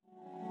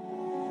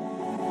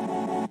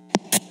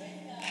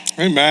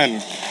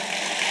Amen.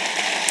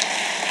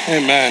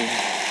 Amen.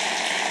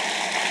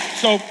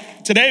 So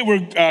today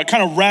we're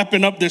kind of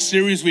wrapping up this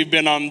series we've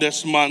been on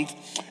this month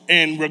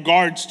in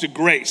regards to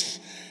grace.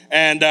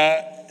 And,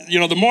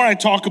 the more I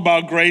talk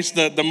about grace,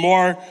 the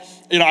more,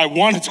 I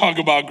want to talk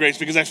about grace,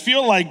 because I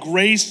feel like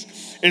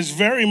grace is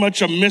very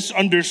much a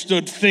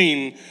misunderstood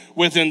theme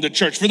within the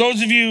church. For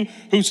those of you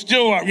who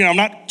still, I'm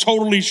not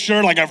totally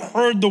sure, like I've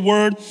heard the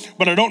word,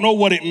 but I don't know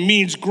what it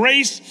means.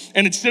 Grace,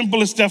 in its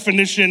simplest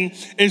definition,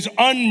 is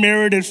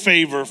unmerited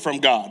favor from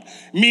God.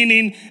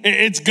 Meaning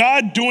it's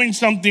God doing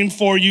something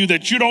for you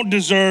that you don't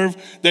deserve,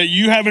 that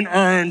you haven't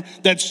earned,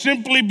 that's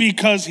simply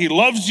because he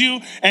loves you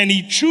and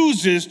he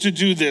chooses to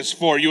do this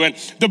for you. And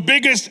the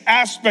biggest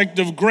aspect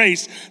of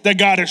grace that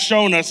God has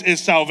shown us is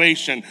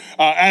salvation.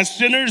 As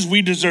sinners,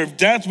 we deserve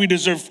death. We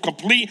deserve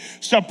complete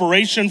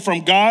separation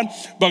from God.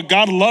 But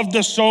God loved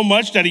us so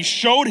much that he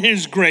showed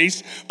his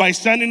grace by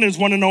sending his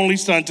one and only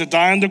son to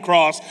die on the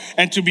cross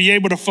and to be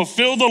able to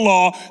fulfill the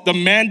law, the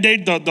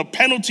mandate, the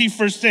penalty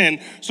for sin,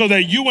 so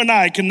that you and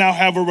I can now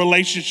have a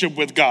relationship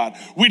with God.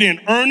 We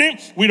didn't earn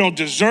it. We don't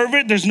deserve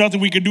it. There's nothing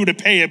we can do to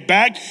pay it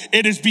back.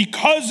 It is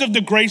because of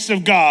the grace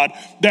of God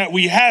that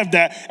we have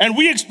that. And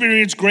we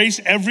experience grace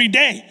every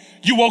day.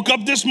 You woke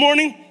up this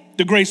morning,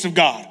 the grace of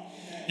God.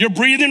 You're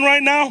breathing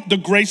right now, the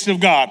grace of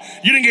God.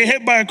 You didn't get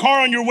hit by a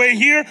car on your way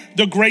here,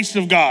 the grace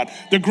of God.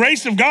 The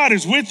grace of God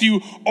is with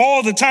you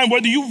all the time,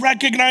 whether you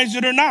recognize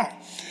it or not.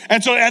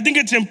 And so I think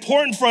it's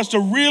important for us to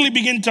really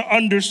begin to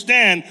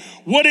understand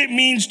what it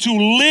means to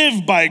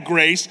live by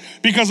grace,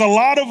 because a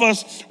lot of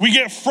us, we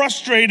get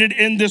frustrated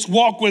in this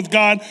walk with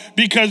God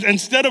because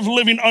instead of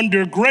living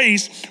under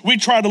grace, we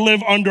try to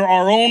live under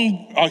our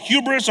own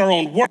hubris, our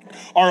own work,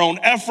 our own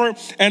effort,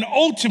 and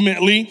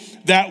ultimately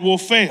that will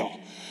fail.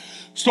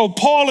 So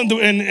Paul,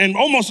 in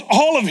almost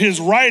all of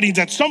his writings,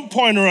 at some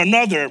point or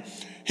another,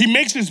 he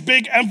makes this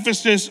big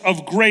emphasis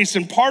of grace.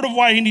 And part of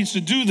why he needs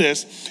to do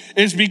this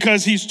is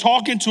because he's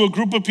talking to a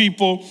group of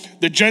people,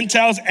 the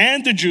Gentiles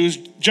and the Jews.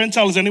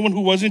 Gentile is anyone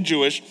who wasn't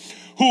Jewish,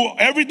 who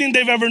everything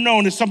they've ever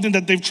known is something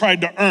that they've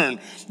tried to earn.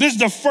 This is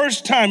the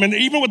first time, and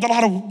even with a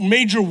lot of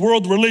major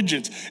world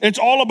religions, it's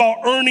all about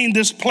earning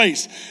this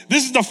place.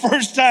 This is the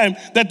first time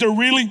that they're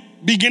really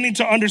beginning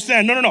to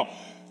understand, no.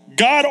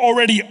 God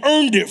already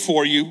earned it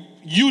for you.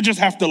 You just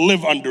have to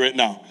live under it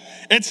now.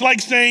 It's like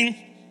saying,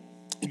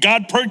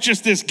 God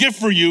purchased this gift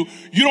for you.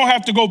 You don't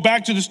have to go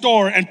back to the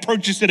store and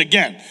purchase it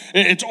again.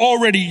 It's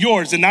already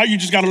yours. And now you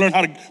just got to learn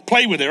how to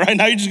play with it, right?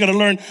 Now you just got to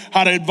learn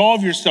how to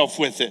involve yourself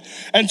with it.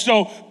 And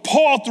so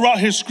Paul, throughout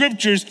his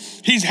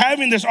scriptures, he's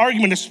having this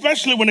argument,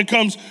 especially when it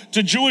comes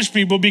to Jewish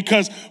people,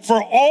 because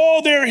for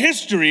all their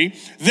history,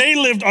 they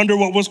lived under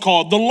what was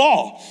called the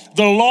law.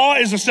 The law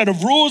is a set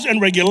of rules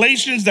and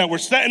regulations that were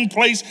set in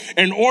place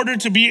in order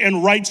to be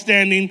in right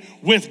standing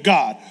with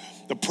God.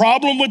 The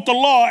problem with the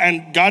law,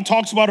 and God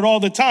talks about it all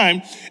the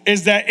time,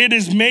 is that it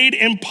is made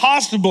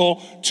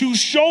impossible to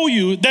show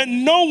you that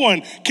no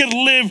one can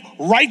live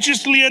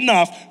righteously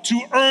enough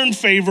to earn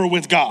favor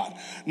with God.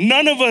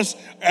 None of us,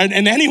 and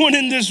anyone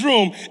in this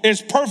room,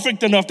 is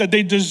perfect enough that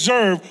they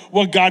deserve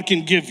what God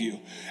can give you.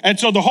 And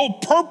so the whole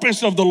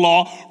purpose of the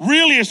law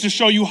really is to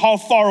show you how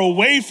far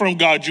away from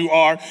God you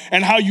are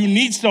and how you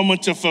need someone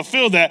to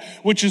fulfill that,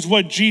 which is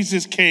what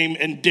Jesus came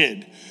and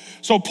did.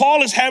 So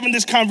Paul is having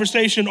this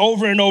conversation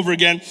over and over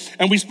again,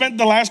 and we spent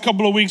the last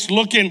couple of weeks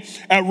looking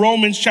at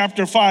Romans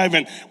chapter 5,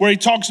 and where he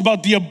talks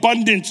about the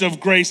abundance of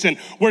grace, and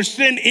where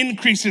sin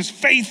increases,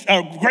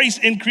 grace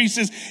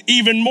increases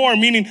even more,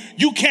 meaning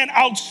you can't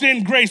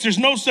out-sin grace. There's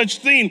no such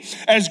thing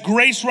as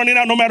grace running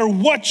out. No matter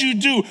what you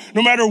do,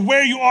 no matter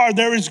where you are,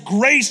 there is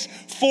grace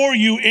for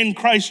you in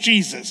Christ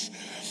Jesus.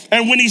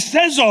 And when he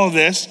says all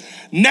this,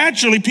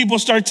 naturally people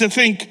start to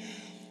think,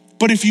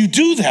 but if you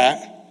do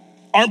that,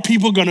 aren't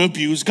people going to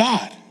abuse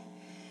God?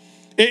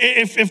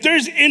 If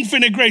there's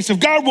infinite grace, if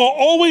God will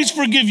always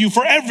forgive you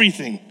for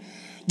everything,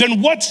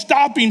 then what's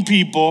stopping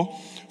people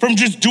from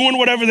just doing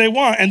whatever they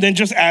want and then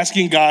just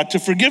asking God to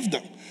forgive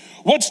them?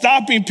 What's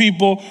stopping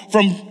people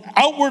from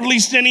outwardly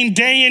sinning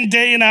day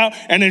in out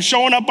and then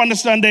showing up on the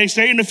Sunday,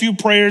 saying a few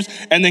prayers,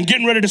 and then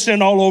getting ready to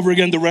sin all over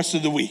again the rest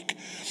of the week?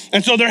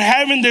 And so they're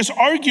having this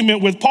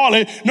argument with Paul. No.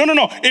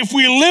 If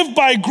we live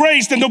by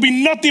grace, then there'll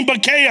be nothing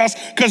but chaos,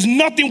 because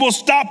nothing will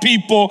stop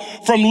people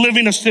from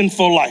living a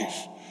sinful life.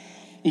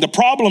 And the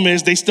problem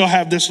is they still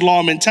have this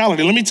law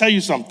mentality. Let me tell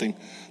you something.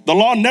 The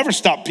law never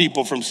stopped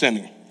people from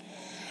sinning.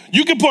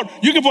 You can put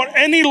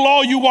any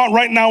law you want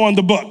right now on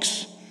the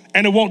books,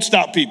 and it won't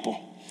stop people.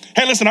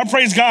 Hey, listen, I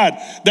praise God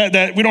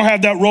that we don't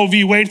have that Roe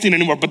v. Wade thing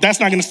anymore, but that's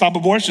not going to stop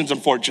abortions,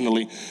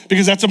 unfortunately,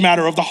 because that's a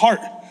matter of the heart.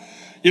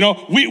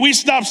 We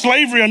stopped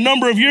slavery a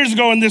number of years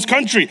ago in this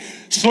country.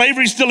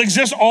 Slavery still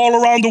exists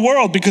all around the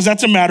world because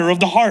that's a matter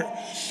of the heart.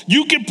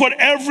 You can put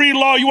every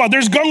law you want.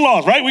 There's gun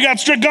laws, right? We got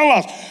strict gun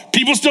laws.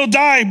 People still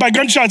die by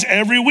gunshots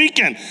every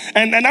weekend.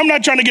 And I'm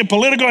not trying to get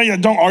political.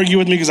 Don't argue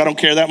with me because I don't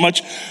care that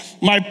much.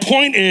 My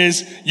point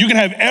is, you can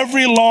have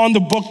every law in the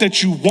book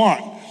that you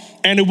want,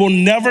 and it will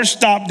never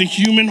stop the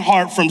human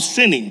heart from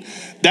sinning.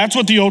 That's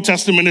what the Old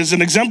Testament is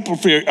an example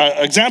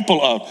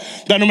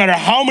of. That no matter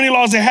how many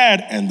laws they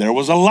had, and there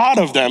was a lot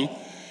of them,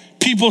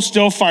 people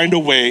still find a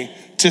way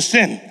to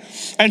sin.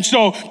 And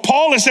so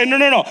Paul is saying,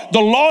 no. The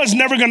law is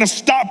never gonna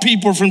stop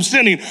people from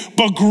sinning,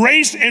 but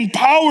grace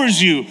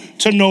empowers you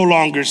to no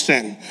longer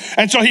sin.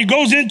 And so he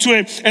goes into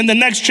it in the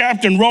next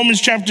chapter, in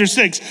Romans chapter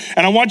 6.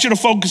 And I want you to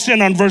focus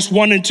in on verse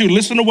 1 and 2.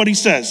 Listen to what he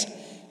says.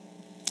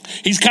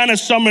 He's kind of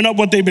summing up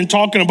what they've been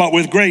talking about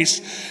with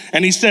grace.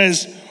 And he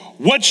says,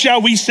 what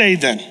shall we say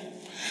then?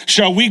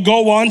 Shall we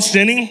go on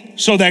sinning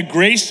so that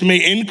grace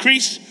may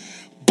increase?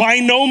 By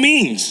no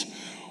means.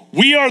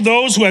 We are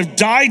those who have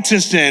died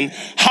to sin.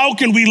 How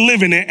can we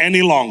live in it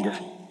any longer?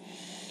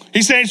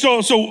 He's saying,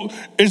 so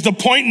is the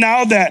point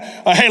now that,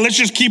 hey, let's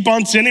just keep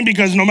on sinning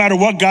because no matter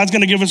what, God's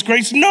gonna give us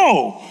grace?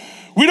 No,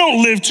 we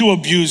don't live to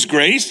abuse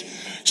grace.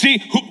 See,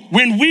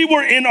 when we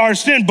were in our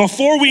sin,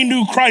 before we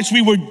knew Christ,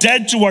 we were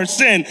dead to our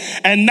sin.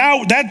 And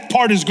now that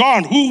part is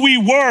gone. Who we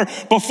were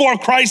before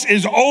Christ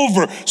is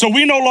over. So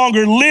we no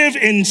longer live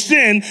in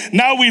sin.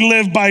 Now we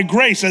live by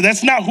grace. And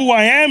that's not who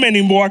I am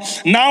anymore.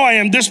 Now I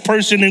am this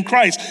person in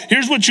Christ.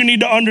 Here's what you need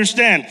to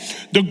understand.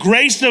 The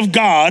grace of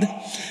God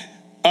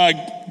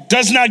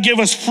does not give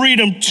us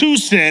freedom to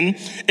sin.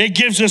 It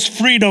gives us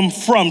freedom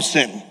from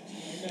sin.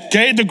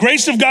 Okay, the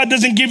grace of God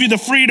doesn't give you the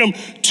freedom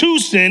to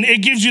sin, it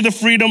gives you the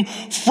freedom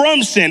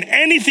from sin.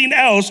 Anything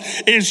else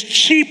is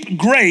cheap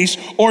grace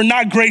or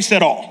not grace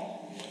at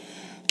all.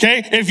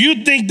 Okay, if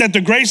you think that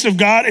the grace of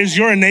God is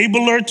your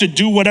enabler to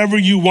do whatever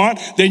you want,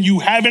 then you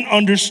haven't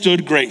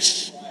understood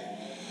grace.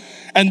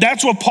 And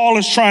that's what Paul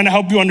is trying to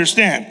help you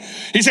understand.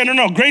 He said,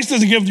 no, grace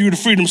doesn't give you the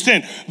freedom to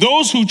sin.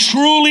 Those who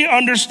truly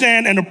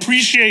understand and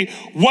appreciate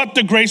what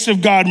the grace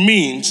of God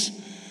means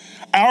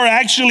are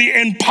actually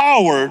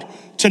empowered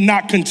to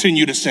not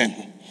continue to sin.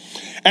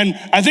 And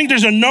I think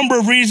there's a number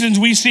of reasons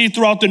we see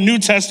throughout the New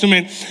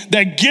Testament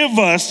that give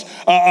us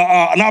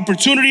an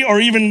opportunity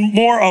or even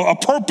more a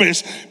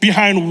purpose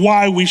behind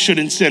why we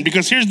shouldn't sin.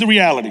 Because here's the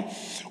reality.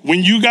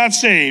 When you got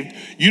saved,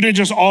 you didn't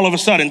just all of a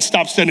sudden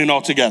stop sinning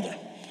altogether.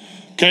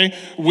 Okay,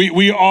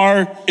 we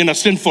are in a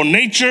sinful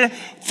nature.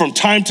 From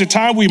time to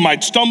time, we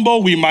might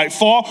stumble, we might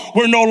fall.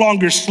 We're no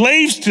longer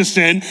slaves to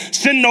sin.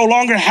 Sin no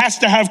longer has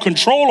to have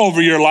control over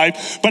your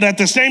life. But at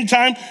the same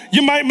time,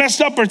 you might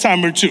mess up a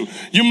time or two.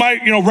 You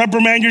might,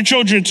 reprimand your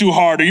children too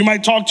hard, or you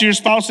might talk to your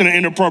spouse in an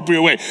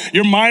inappropriate way.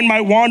 Your mind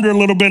might wander a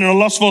little bit in a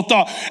lustful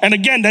thought. And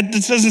again, that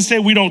doesn't say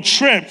we don't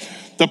trip.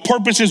 The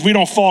purpose is we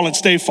don't fall and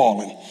stay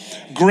falling.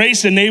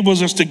 Grace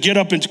enables us to get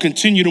up and to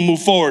continue to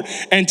move forward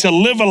and to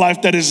live a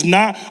life that is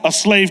not a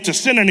slave to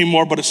sin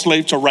anymore, but a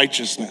slave to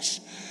righteousness.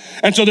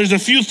 And so there's a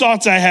few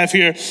thoughts I have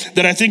here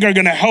that I think are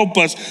gonna help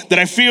us, that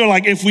I feel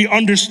like if we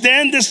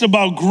understand this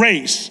about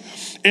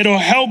grace, it'll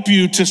help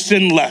you to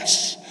sin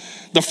less.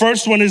 The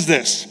first one is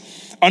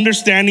this: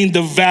 understanding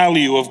the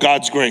value of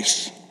God's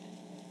grace.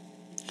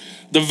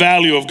 The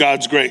value of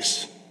God's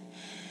grace.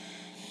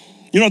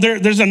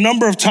 There's a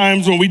number of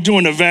times when we do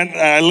an event,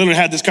 I literally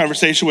had this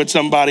conversation with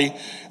somebody.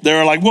 They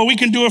were like, well, we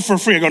can do it for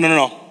free. I go,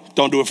 no,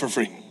 don't do it for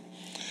free.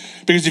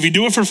 Because if you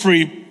do it for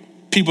free,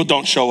 people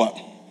don't show up.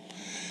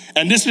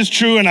 And this is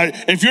true, and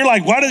if you're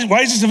like, why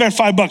is this event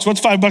 $5? What's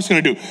 $5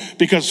 gonna do?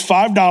 Because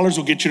 $5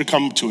 will get you to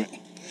come to it.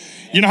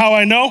 You know how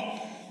I know?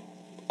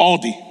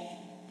 Aldi.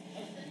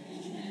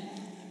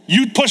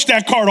 You push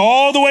that cart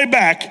all the way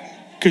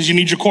back because you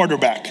need your quarter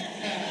back.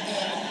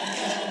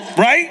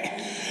 Right?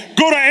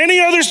 Go to any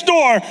other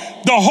store,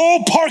 the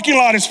whole parking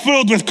lot is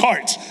filled with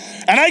carts.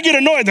 And I get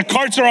annoyed. The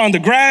carts are on the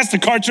grass, the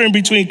carts are in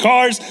between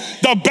cars.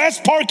 The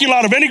best parking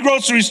lot of any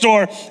grocery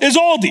store is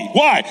Aldi.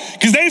 Why?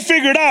 Because they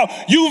figured out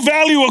you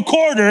value a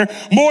quarter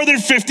more than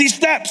 50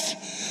 steps.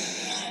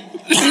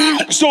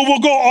 So we'll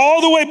go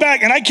all the way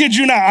back, and I kid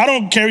you not, I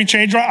don't carry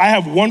change around. I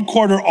have one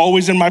quarter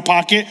always in my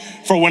pocket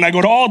for when I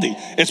go to Aldi.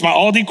 It's my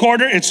Aldi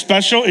quarter, it's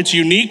special, it's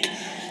unique,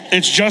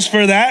 it's just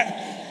for that.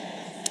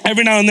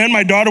 Every now and then,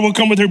 my daughter will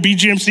come with her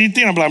BGMC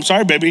thing. I'm like, I'm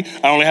sorry, baby,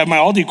 I only have my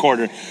Aldi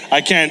quarter.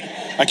 I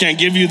can't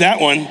give you that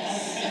one.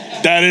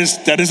 That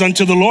is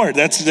unto the Lord.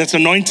 That's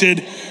anointed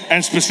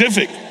and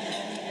specific.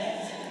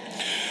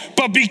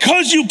 But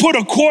because you put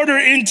a quarter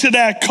into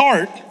that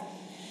cart,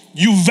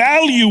 you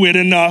value it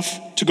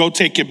enough to go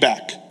take it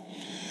back.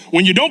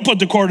 When you don't put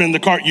the quarter in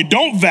the cart, you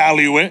don't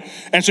value it,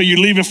 and so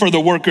you leave it for the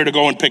worker to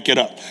go and pick it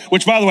up.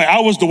 Which, by the way, I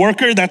was the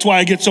worker. That's why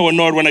I get so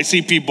annoyed when I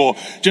see people,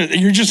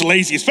 you're just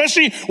lazy.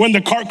 Especially when the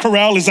cart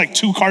corral is like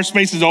 2 car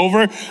spaces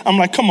over. I'm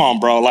like, come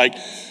on, bro, like,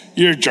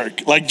 you're a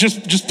jerk. Like,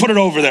 just put it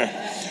over there.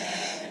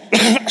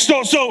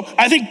 So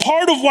I think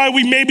part of why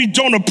we maybe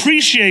don't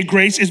appreciate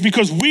grace is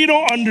because we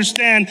don't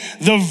understand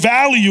the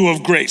value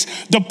of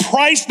grace, the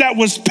price that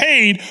was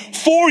paid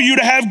for you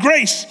to have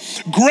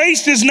grace.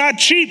 Grace is not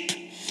cheap.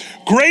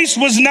 Grace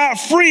was not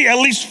free, at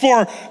least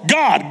for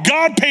God.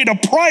 God paid a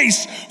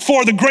price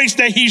for the grace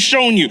that he's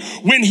shown you.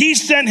 When he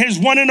sent his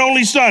one and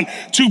only son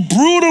to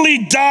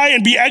brutally die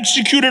and be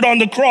executed on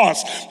the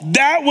cross,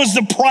 that was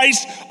the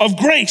price of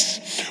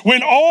grace.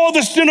 When all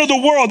the sin of the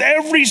world,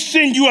 every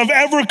sin you have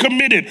ever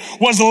committed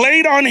was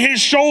laid on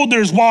his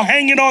shoulders while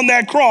hanging on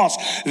that cross,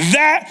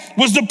 that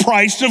was the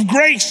price of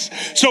grace.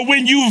 So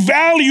when you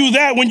value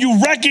that, when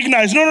you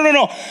recognize,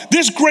 no,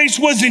 this grace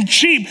wasn't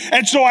cheap,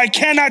 and so I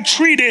cannot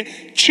treat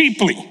it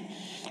cheaply,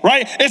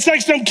 right? It's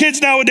like some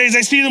kids nowadays,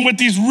 I see them with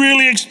these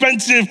really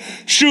expensive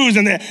shoes,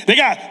 and they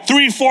got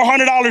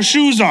 $300-400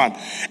 shoes on,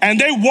 and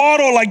they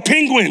waddle like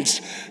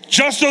penguins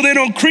just so they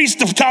don't crease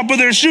the top of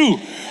their shoe.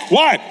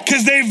 Why?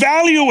 Because they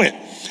value it.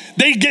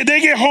 They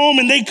get home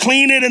and they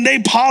clean it and they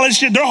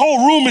polish it. Their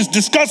whole room is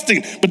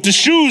disgusting, but the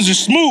shoes are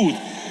smooth.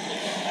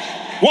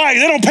 Why?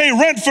 They don't pay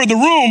rent for the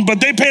room, but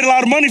they paid a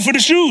lot of money for the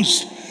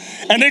shoes.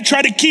 And they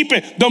try to keep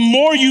it. The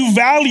more you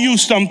value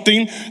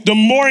something, the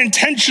more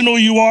intentional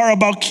you are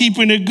about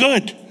keeping it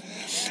good.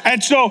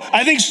 And so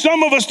I think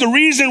some of us, the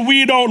reason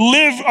we don't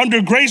live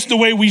under grace the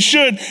way we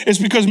should is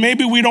because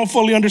maybe we don't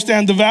fully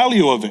understand the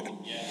value of it.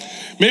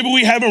 Maybe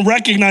we haven't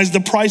recognized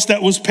the price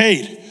that was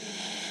paid.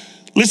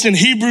 Listen,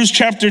 Hebrews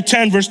chapter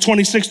 10, verse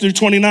 26 through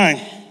 29.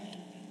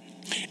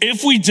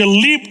 If we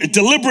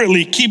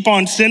deliberately keep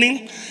on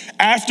sinning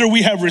after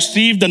we have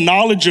received the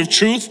knowledge of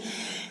truth,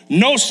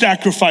 no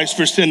sacrifice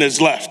for sin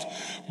is left,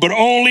 but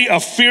only a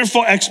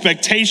fearful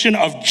expectation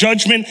of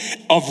judgment,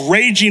 of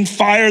raging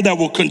fire that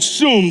will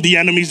consume the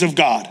enemies of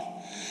God.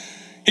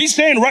 He's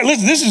saying, right,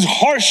 listen, this is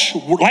harsh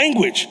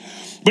language,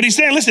 but he's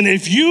saying, listen,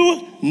 if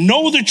you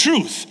know the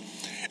truth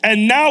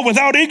and now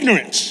without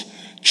ignorance,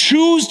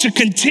 choose to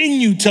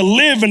continue to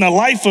live in a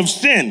life of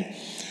sin,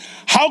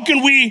 how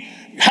can we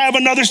have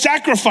another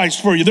sacrifice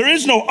for you? There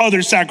is no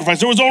other sacrifice.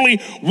 There was only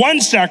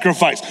one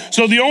sacrifice.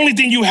 So the only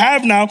thing you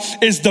have now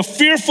is the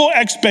fearful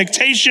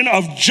expectation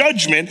of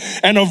judgment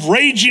and of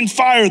raging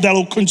fire that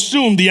will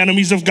consume the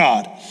enemies of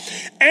God.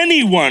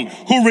 Anyone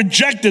who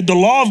rejected the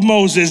law of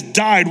Moses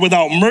died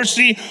without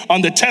mercy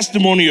on the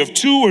testimony of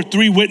 2 or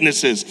 3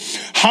 witnesses.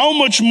 How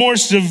much more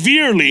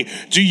severely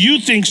do you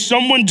think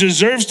someone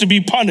deserves to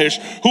be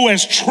punished who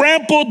has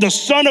trampled the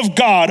Son of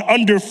God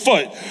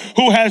underfoot,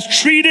 who has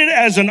treated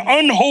as an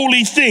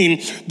unholy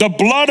thing the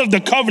blood of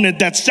the covenant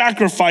that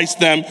sacrificed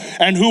them,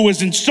 and who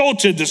has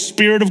insulted the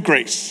Spirit of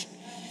grace?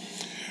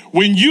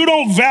 When you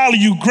don't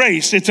value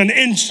grace, it's an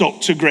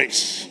insult to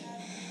grace.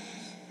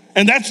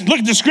 And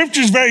look, the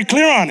scripture is very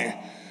clear on it.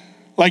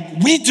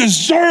 Like, we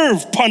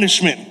deserve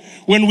punishment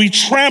when we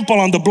trample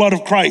on the blood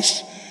of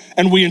Christ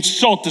and we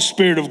insult the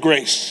Spirit of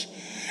grace.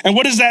 And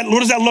what does that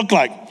look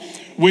like?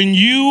 When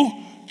you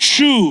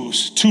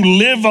choose to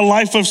live a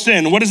life of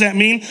sin, what does that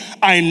mean?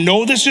 I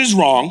know this is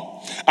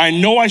wrong. I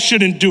know I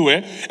shouldn't do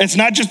it. It's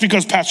not just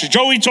because Pastor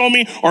Joey told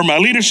me or my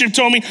leadership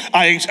told me.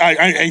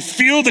 I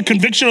feel the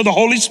conviction of the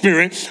Holy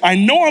Spirit. I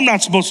know I'm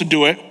not supposed to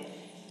do it,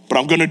 but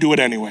I'm going to do it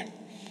anyway.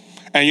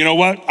 And you know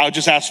what? I'll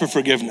just ask for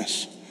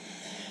forgiveness.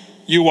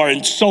 You are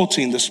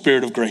insulting the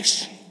Spirit of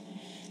grace.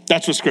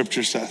 That's what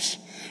scripture says.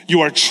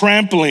 You are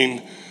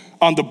trampling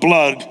on the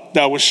blood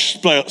that was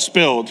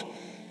spilled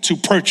to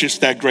purchase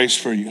that grace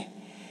for you.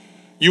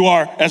 You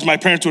are, as my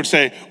parents would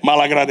say, mal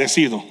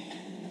agradecido,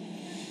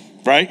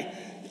 right?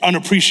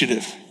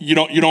 Unappreciative. You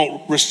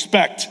don't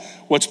respect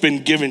what's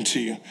been given to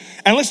you.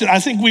 And listen, I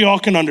think we all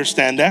can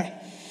understand that.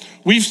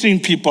 We've seen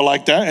people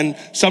like that, and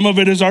some of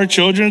it is our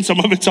children, some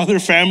of it's other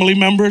family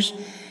members,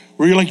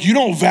 where you're like, you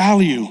don't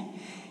value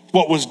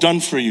what was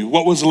done for you,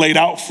 what was laid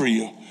out for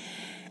you.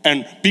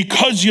 And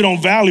because you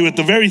don't value it,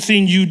 the very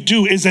thing you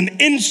do is an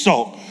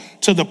insult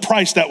to the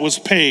price that was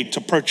paid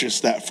to purchase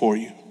that for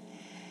you.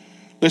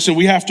 Listen,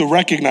 we have to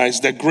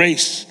recognize that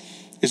grace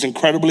is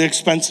incredibly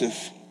expensive.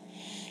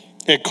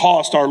 It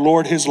cost our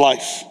Lord his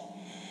life.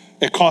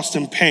 It cost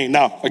him pain.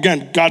 Now,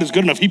 again, God is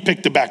good enough. He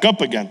picked it back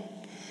up again.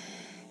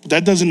 But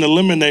that doesn't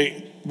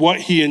eliminate what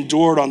he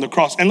endured on the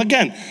cross. And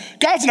again,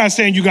 God's not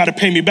saying you got to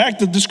pay me back.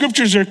 The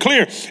scriptures are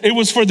clear. It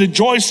was for the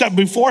joy set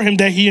before him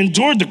that he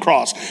endured the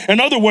cross. In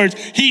other words,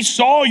 he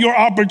saw your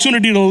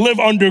opportunity to live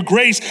under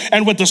grace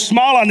and with a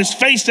smile on his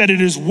face said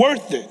it is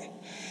worth it.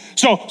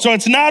 So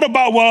it's not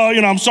about, well,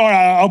 I'm sorry,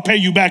 I'll pay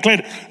you back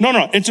later.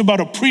 No, it's about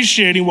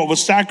appreciating what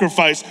was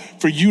sacrificed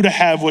for you to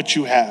have what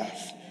you have.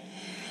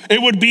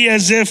 It would be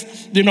as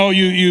if,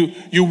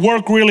 you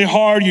work really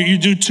hard, you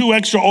do 2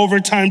 extra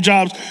overtime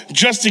jobs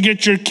just to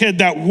get your kid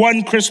that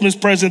one Christmas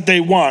present they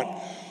want.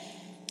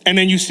 And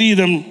then you see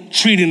them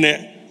treating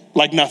it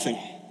like nothing,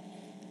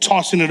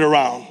 tossing it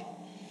around.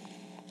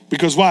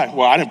 Because why?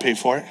 Well, I didn't pay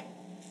for it.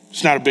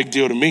 It's not a big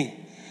deal to me.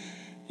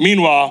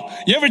 Meanwhile,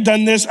 you ever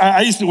done this?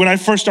 I used to, when I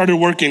first started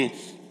working,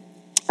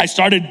 I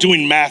started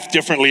doing math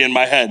differently in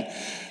my head.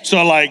 So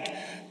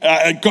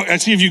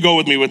see if you go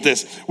with me with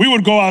this. We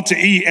would go out to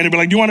eat and it'd be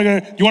like, do you want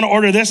to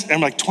order this? And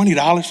I'm like,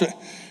 $20?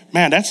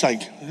 Man,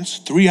 that's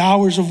 3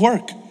 hours of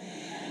work.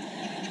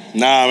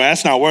 Nah, man,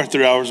 that's not worth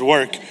 3 hours of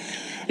work.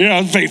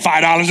 I was paid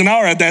 $5 an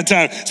hour at that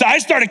time. So I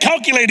started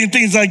calculating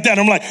things like that.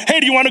 I'm like, hey,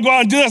 do you want to go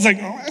out and do that? I was like,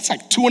 oh, that's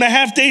like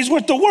 2.5 days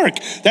worth of work.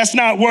 That's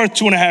not worth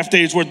 2.5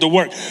 days worth of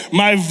work.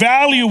 My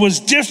value was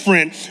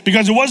different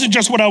because it wasn't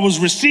just what I was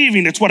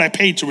receiving, it's what I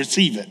paid to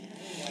receive it.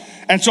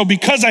 And so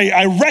because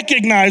I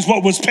recognize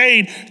what was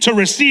paid to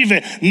receive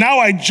it, now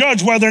I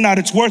judge whether or not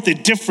it's worth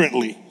it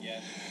differently.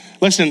 Yes.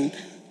 Listen,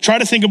 try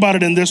to think about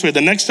it in this way. The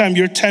next time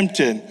you're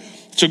tempted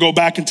to go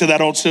back into that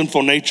old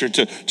sinful nature,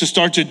 to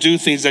start to do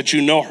things that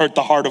you know hurt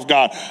the heart of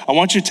God, I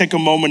want you to take a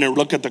moment and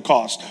look at the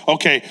cost.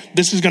 Okay,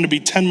 this is going to be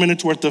 10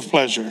 minutes worth of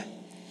pleasure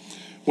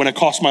when it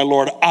costs my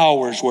Lord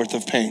hours worth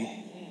of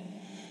pain.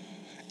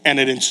 And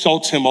it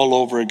insults him all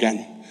over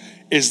again.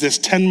 Is this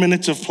 10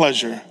 minutes of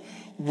pleasure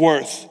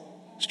worth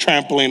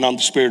trampling on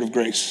the spirit of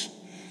grace?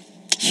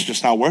 It's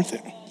just not worth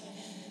it.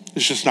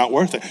 It's just not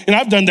worth it. And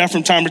I've done that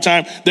from time to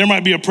time. There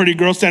might be a pretty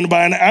girl standing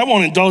by and I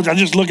won't indulge. I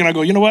just look and I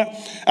go, you know what?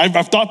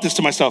 I've thought this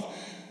to myself.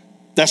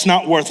 That's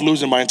not worth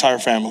losing my entire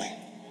family.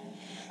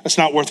 That's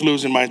not worth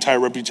losing my entire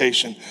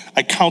reputation.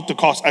 I count the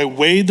cost. I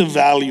weigh the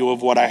value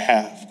of what I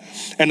have.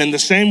 And in the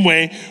same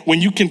way,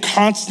 when you can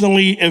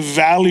constantly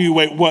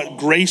evaluate what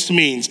grace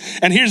means,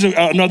 and here's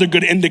another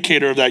good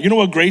indicator of that. You know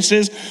what grace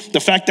is? The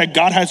fact that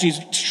God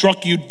hasn't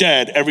struck you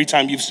dead every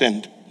time you've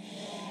sinned.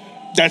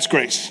 That's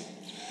grace.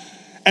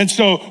 And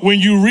so when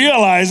you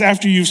realize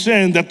after you've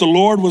sinned that the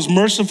Lord was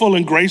merciful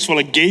and graceful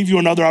and gave you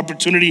another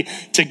opportunity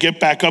to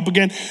get back up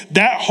again,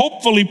 that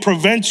hopefully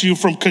prevents you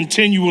from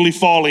continually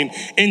falling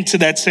into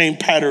that same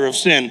pattern of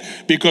sin,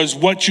 because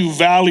what you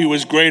value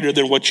is greater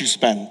than what you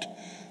spend.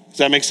 Does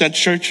that make sense,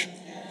 church?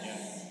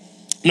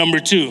 Yes. Number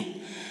 2,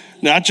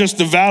 not just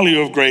the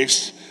value of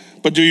grace,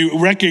 but do you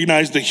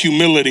recognize the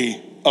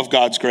humility of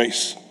God's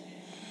grace?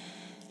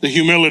 The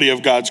humility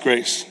of God's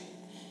grace.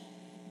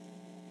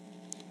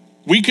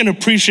 We can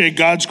appreciate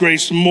God's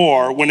grace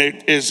more when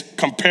it is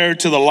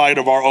compared to the light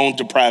of our own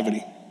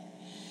depravity.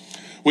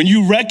 When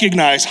you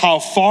recognize how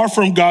far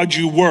from God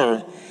you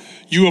were,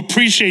 you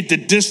appreciate the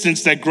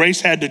distance that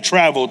grace had to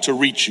travel to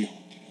reach you.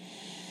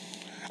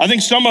 I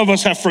think some of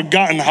us have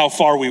forgotten how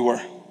far we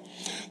were.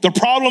 The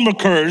problem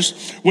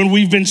occurs when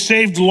we've been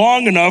saved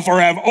long enough or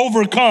have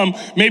overcome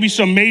maybe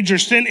some major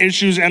sin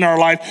issues in our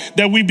life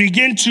that we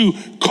begin to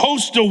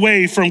coast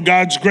away from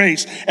God's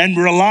grace and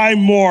rely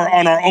more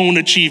on our own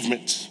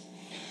achievements.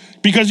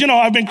 Because,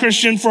 I've been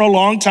Christian for a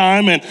long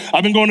time and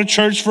I've been going to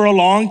church for a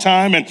long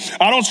time and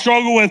I don't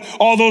struggle with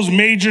all those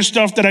major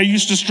stuff that I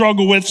used to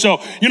struggle with.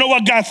 So, you know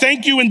what, God,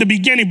 thank you in the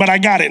beginning, but I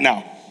got it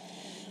now.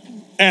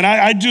 And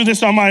I do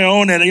this on my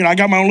own, and I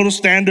got my own little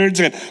standards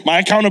and my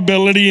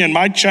accountability and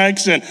my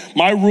checks and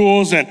my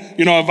rules. And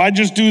if I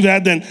just do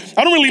that, then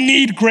I don't really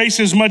need grace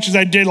as much as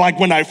I did like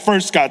when I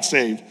first got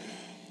saved.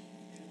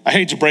 I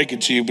hate to break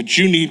it to you, but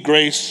you need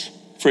grace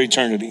for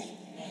eternity.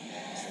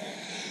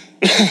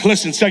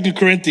 Listen, 2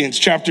 Corinthians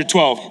chapter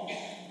 12,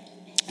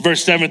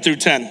 verse 7 through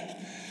 10.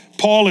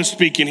 Paul is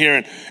speaking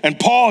here, and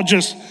Paul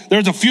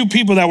there's a few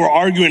people that were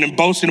arguing and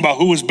boasting about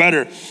who was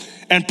better.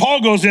 And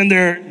Paul goes in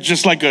there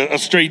just like a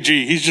straight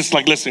G. He's just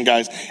like, listen,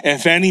 guys,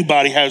 if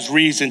anybody has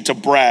reason to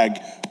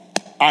brag,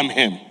 I'm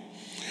him.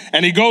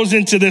 And he goes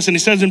into this and he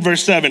says in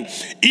verse 7,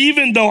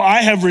 even though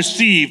I have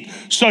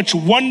received such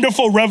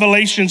wonderful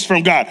revelations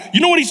from God.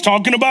 You know what he's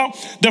talking about?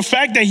 The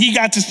fact that he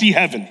got to see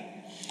heaven.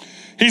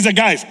 He's like,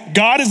 guys,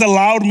 God has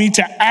allowed me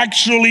to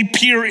actually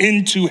peer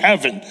into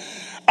heaven.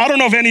 I don't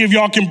know if any of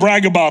y'all can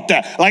brag about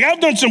that. Like, I've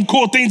done some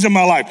cool things in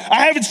my life.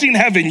 I haven't seen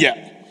heaven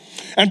yet.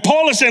 And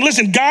Paul is saying,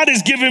 listen, God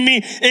has given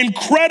me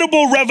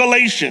incredible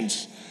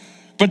revelations,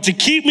 but to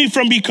keep me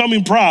from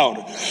becoming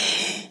proud,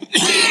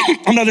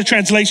 another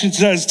translation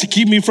says, to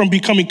keep me from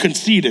becoming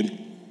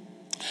conceited,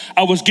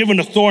 I was given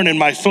a thorn in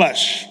my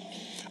flesh,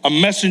 a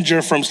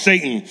messenger from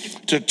Satan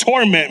to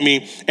torment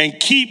me and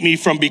keep me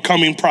from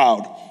becoming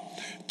proud.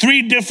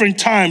 3 different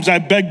times I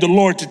begged the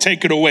Lord to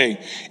take it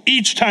away.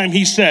 Each time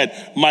he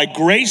said, my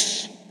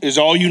grace is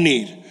all you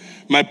need.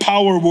 My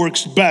power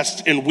works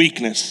best in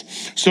weakness.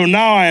 So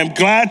now I am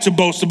glad to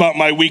boast about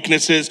my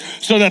weaknesses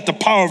so that the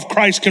power of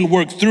Christ can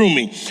work through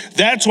me.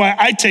 That's why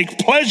I take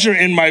pleasure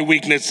in my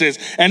weaknesses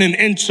and in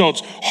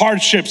insults,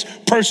 hardships,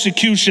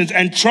 persecutions,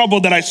 and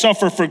trouble that I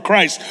suffer for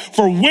Christ.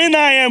 For when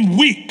I am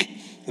weak,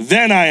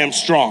 then I am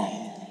strong.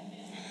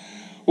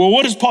 Well,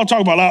 what does Paul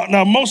talk about?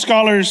 Now, most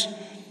scholars,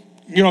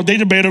 they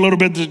debate a little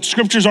bit. The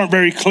scriptures aren't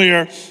very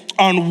clear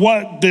on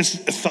what this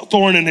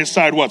thorn in his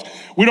side was.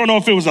 We don't know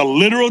if it was a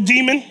literal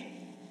demon.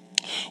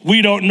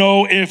 We don't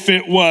know if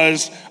it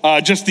was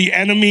just the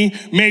enemy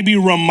maybe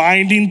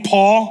reminding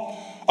Paul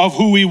of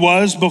who he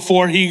was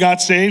before he got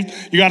saved.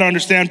 You got to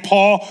understand,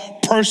 Paul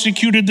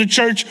persecuted the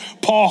church.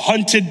 Paul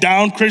hunted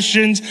down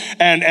Christians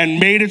and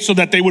made it so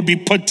that they would be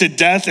put to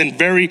death in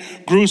very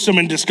gruesome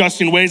and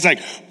disgusting ways.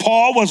 Like,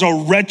 Paul was a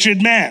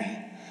wretched man.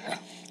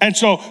 And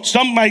so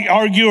some might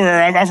argue, or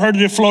I've heard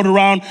it float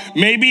around,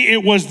 maybe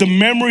it was the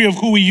memory of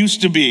who he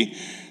used to be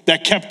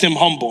that kept him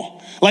humble.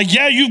 Like,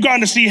 yeah, you've gone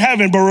to see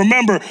heaven, but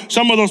remember,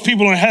 some of those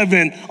people in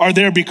heaven are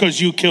there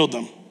because you killed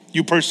them.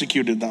 You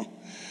persecuted them.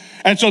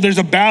 And so there's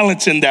a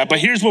balance in that. But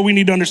here's what we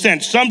need to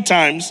understand.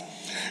 Sometimes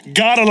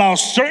God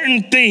allows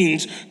certain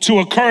things to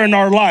occur in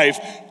our life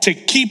to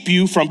keep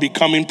you from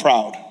becoming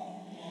proud.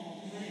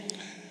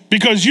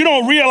 Because you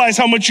don't realize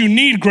how much you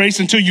need grace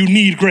until you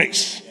need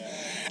grace.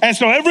 And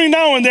so every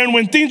now and then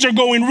when things are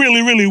going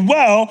really, really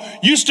well,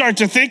 you start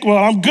to think, well,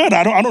 I'm good.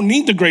 I don't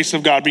need the grace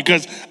of God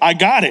because I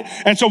got it.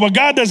 And so what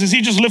God does is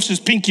he just lifts his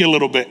pinky a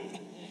little bit.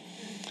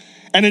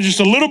 And then just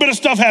a little bit of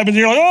stuff happens.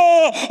 You're like,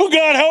 oh,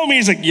 God, help me.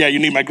 He's like, yeah, you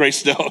need my grace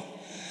still.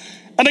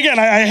 And again,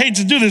 I hate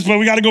to do this, but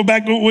we got to go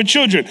back with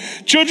children.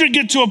 Children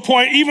get to a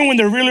point, even when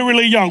they're really,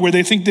 really young, where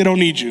they think they don't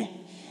need you.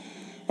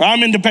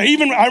 I'm independent.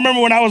 Even I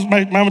remember when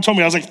my mama told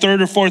me I was like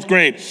 3rd or 4th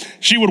grade.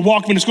 She would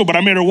walk me to school, but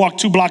I made her walk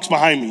 2 blocks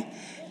behind me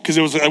because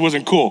it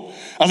wasn't cool.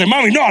 I was like,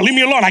 Mommy, no, leave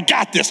me alone. I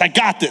got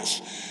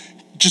this.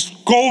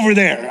 Just go over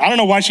there. I don't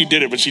know why she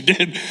did it, but she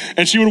did.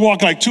 And she would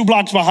walk like 2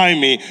 blocks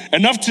behind me,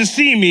 enough to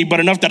see me,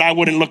 but enough that I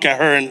wouldn't look at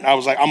her. And I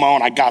was like, I'm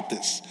on, I got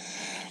this.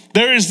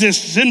 There is this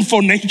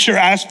sinful nature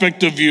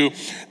aspect of you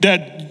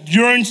that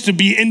yearns to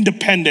be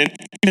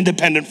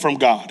independent from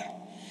God.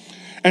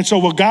 And so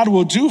what God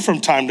will do from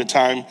time to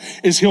time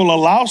is he'll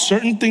allow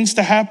certain things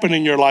to happen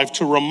in your life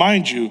to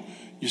remind you,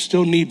 you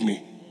still need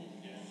me.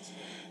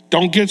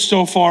 Don't get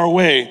so far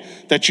away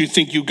that you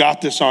think you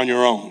got this on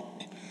your own.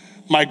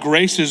 My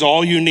grace is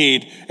all you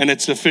need and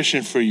it's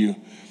sufficient for you.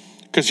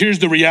 Because here's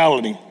the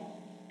reality.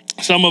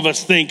 Some of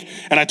us think,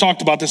 and I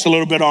talked about this a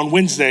little bit on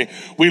Wednesday,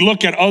 we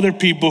look at other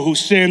people who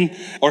sin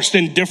or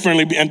sin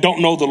differently and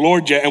don't know the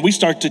Lord yet, and we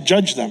start to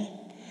judge them.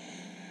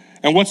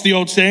 And what's the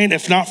old saying?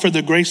 If not for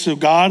the grace of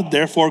God,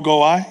 therefore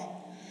go I.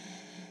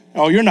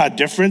 Oh, you're not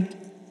different,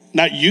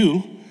 not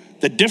you.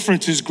 The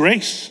difference is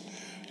grace.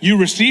 You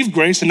received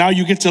grace and now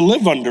you get to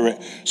live under it.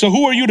 So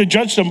who are you to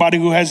judge somebody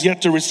who has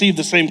yet to receive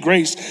the same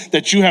grace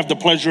that you have the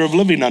pleasure of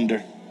living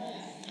under?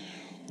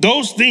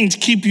 Those things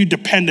keep you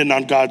dependent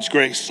on God's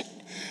grace.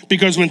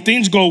 Because when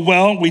things go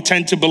well, we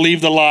tend to believe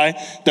the lie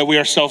that we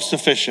are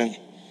self-sufficient.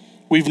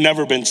 We've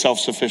never been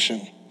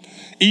self-sufficient.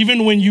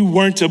 Even when you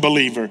weren't a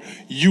believer,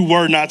 you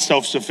were not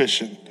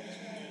self-sufficient.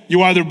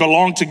 You either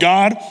belong to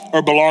God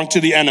or belong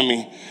to the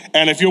enemy.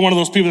 And if you're one of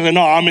those people that say,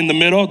 no, I'm in the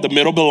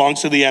middle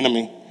belongs to the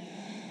enemy.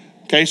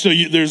 Okay, so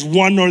there's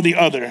one or the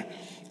other.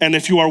 And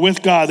if you are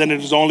with God, then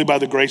it is only by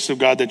the grace of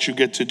God that you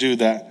get to do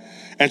that.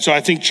 And so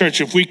I think,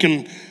 church, if we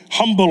can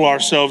humble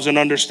ourselves in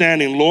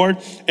understanding, Lord,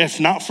 if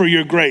not for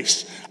your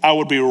grace, I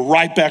would be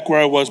right back where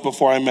I was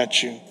before I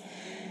met you.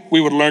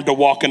 We would learn to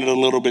walk in it a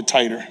little bit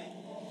tighter.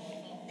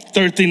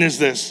 Third thing is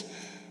this.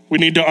 We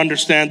need to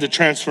understand the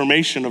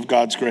transformation of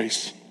God's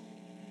grace.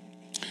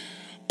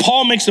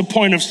 Paul makes a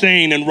point of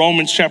saying in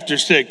Romans chapter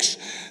 6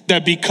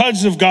 that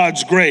because of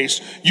God's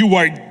grace, you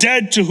are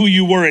dead to who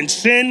you were in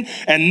sin,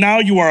 and now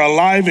you are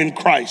alive in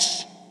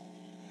Christ.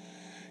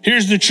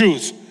 Here's the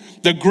truth.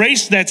 The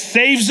grace that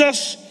saves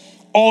us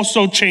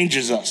also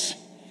changes us.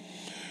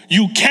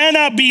 You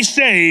cannot be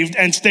saved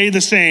and stay the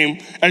same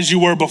as you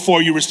were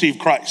before you received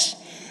Christ.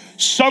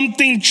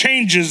 Something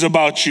changes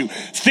about you.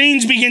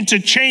 Things begin to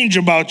change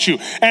about you.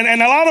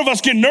 And a lot of us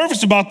get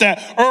nervous about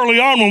that early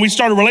on when we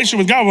start a relationship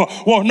with God.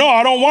 Well, no,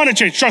 I don't want to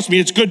change. Trust me,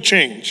 it's good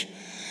change.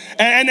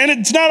 And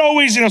it's not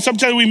always,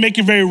 sometimes we make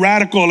it very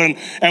radical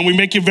and we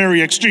make it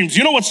very extreme.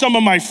 You know what some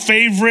of my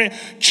favorite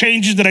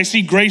changes that I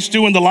see grace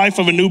do in the life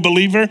of a new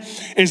believer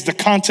is the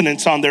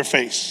countenance on their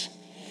face.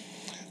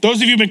 Those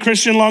of you who've been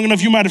Christian long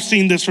enough, you might have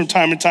seen this from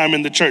time to time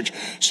in the church.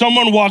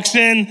 Someone walks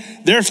in,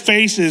 their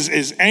face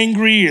is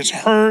angry, is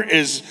hurt,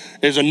 is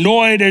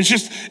annoyed.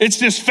 It's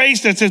this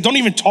face that says, don't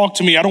even talk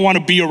to me. I don't want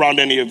to be around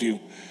any of you.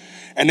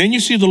 And then you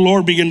see the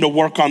Lord begin to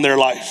work on their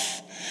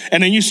life.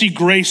 And then you see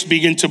grace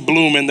begin to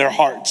bloom in their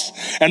hearts.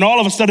 And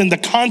all of a sudden, the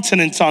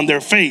countenance on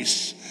their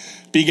face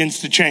begins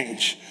to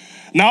change.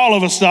 Now, all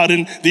of a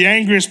sudden, the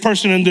angriest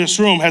person in this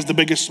room has the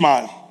biggest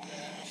smile.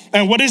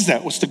 And what is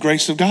that? What's the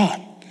grace of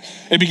God?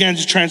 It began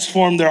to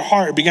transform their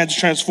heart. It began to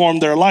transform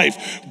their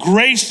life.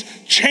 Grace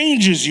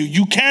changes you.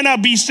 You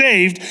cannot be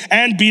saved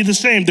and be the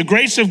same. The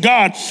grace of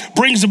God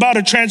brings about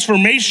a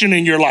transformation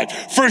in your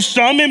life. For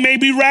some, it may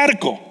be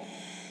radical.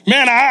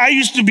 Man, I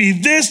used to be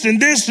this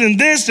and this and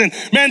this. And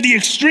man, the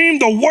extreme,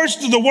 the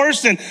worst of the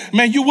worst. And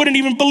man, you wouldn't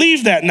even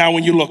believe that now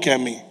when you look at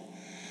me.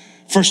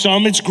 For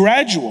some, it's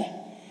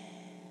gradual.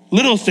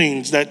 Little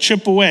things that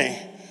chip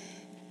away.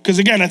 Because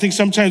again, I think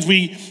sometimes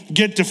we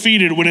get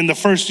defeated when in the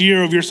first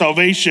year of your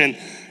salvation,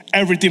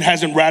 everything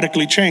hasn't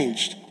radically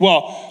changed.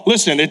 Well,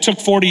 listen, it took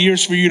 40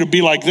 years for you to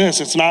be like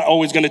this. It's not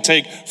always going to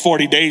take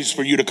 40 days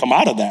for you to come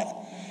out of that.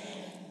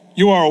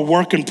 You are a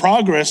work in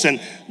progress.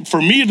 And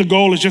for me, the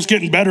goal is just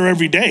getting better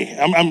every day.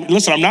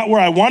 Listen, I'm not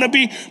where I want to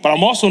be, but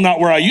I'm also not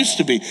where I used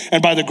to be.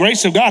 And by the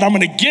grace of God, I'm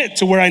going to get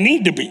to where I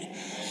need to be.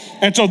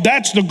 And so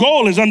that's the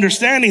goal, is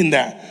understanding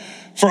that.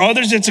 For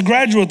others, it's a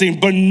gradual thing,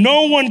 but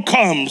no one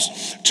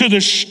comes to the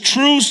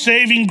true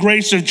saving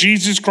grace of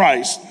Jesus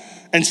Christ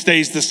and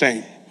stays the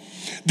same.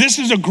 This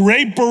is a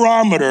great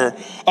barometer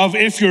of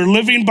if you're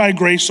living by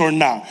grace or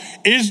not.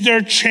 Is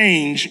there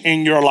change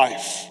in your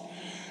life?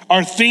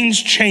 Are things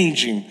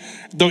changing?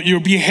 your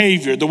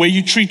behavior, the way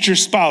you treat your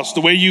spouse,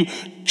 the way you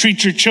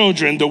treat your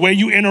children, the way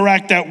you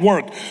interact at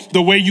work,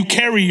 the way you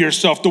carry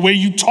yourself, the way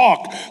you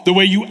talk, the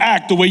way you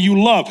act, the way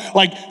you love.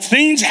 Like,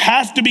 things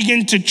have to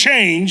begin to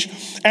change,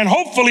 and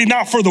hopefully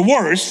not for the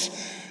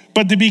worse,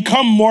 but to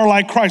become more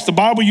like Christ. The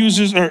Bible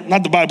uses, or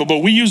not the Bible, but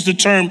we use the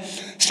term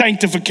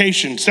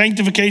sanctification.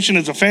 Sanctification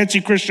is a fancy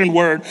Christian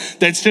word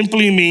that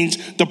simply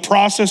means the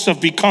process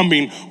of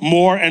becoming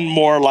more and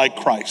more like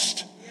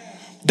Christ.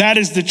 That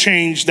is the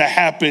change that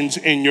happens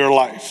in your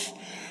life,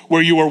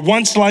 where you were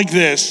once like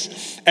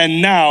this,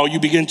 and now you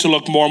begin to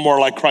look more and more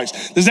like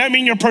Christ. Does that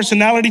mean your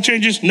personality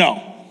changes?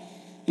 No.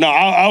 No,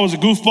 I was a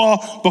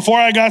goofball before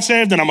I got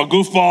saved, and I'm a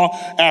goofball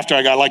after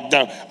I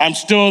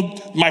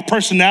got my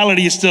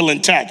personality is still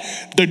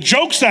intact. The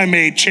jokes I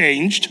made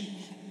changed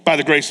by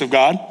the grace of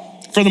God,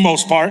 for the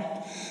most part.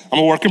 I'm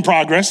a work in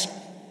progress,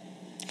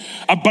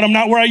 but I'm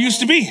not where I used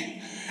to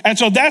be. And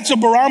so that's a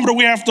barometer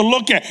we have to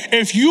look at.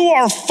 If you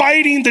are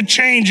fighting the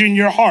change in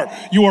your heart,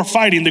 you are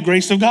fighting the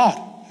grace of God.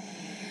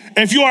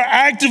 If you are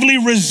actively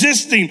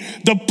resisting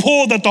the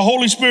pull that the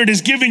Holy Spirit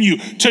is giving you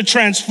to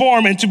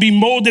transform and to be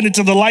molded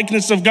into the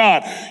likeness of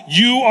God,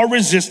 you are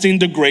resisting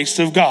the grace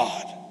of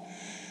God.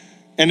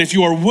 And if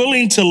you are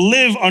willing to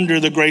live under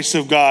the grace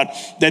of God,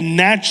 then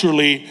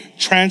naturally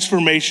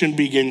transformation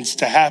begins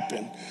to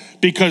happen,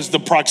 because the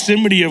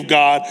proximity of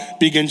God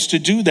begins to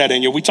do that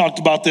in you. We talked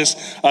about this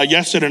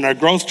yesterday in our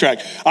growth track.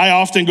 I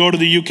often go to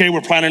the UK.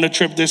 We're planning a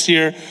trip this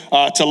year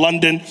to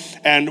London.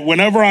 And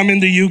whenever I'm in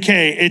the UK,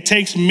 it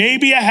takes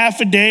maybe a half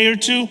a day or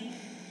two,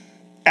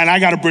 and I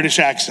got a British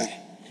accent.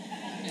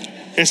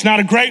 It's not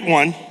a great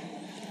one,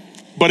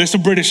 but it's a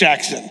British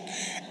accent.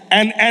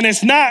 And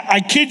it's not,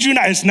 I kid you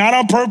not, it's not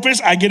on purpose.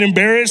 I get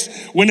embarrassed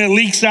when it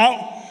leaks out,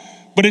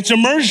 but it's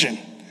immersion.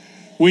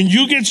 When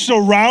you get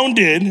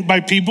surrounded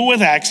by people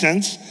with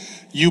accents,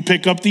 you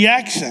pick up the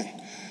accent.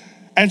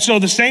 And so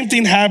the same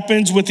thing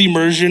happens with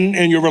immersion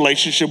in your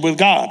relationship with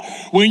God.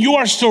 When you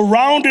are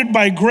surrounded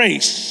by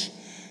grace,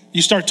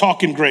 you start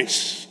talking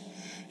grace.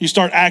 You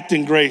start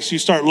acting grace. You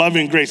start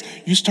loving grace.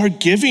 You start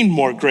giving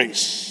more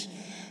grace.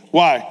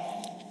 Why?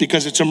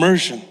 Because it's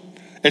immersion.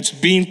 It's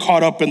being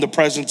caught up in the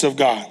presence of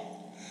God.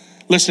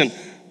 Listen,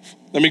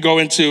 let me go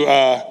into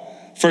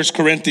 1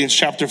 Corinthians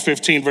chapter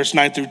 15, verse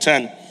 9 through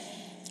 10.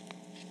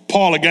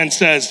 Paul again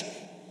says,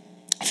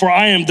 "For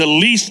I am the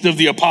least of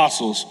the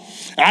apostles.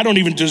 I don't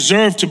even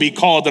deserve to be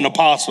called an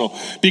apostle,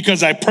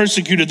 because I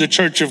persecuted the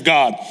church of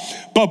God.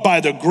 But by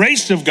the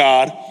grace of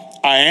God,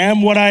 I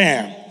am what I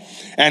am.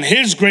 And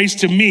his grace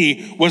to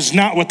me was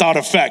not without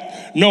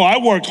effect. No, I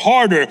worked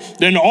harder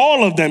than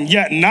all of them,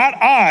 yet not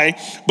I,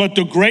 but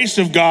the grace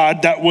of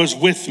God that was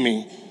with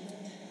me."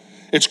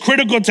 It's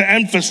critical to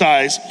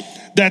emphasize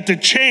that the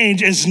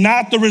change is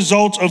not the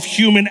result of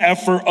human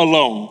effort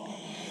alone.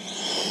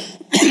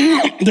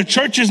 The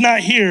church is not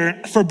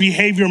here for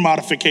behavior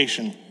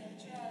modification.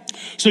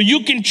 So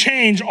you can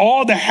change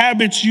all the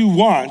habits you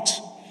want,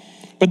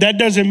 but that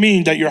doesn't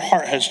mean that your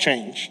heart has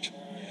changed.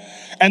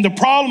 And the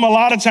problem a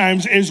lot of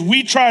times is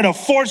we try to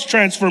force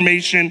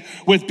transformation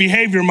with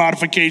behavior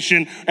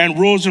modification and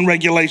rules and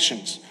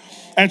regulations.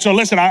 And so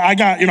listen, I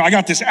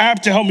got this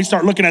app to help me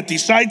start looking at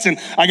these sites, and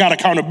I got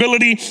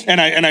accountability, and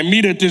I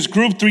meet at this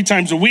group 3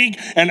 times a week.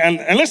 And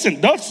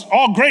listen, that's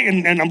all great,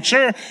 and I'm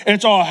sure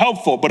it's all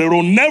helpful, but it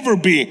will never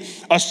be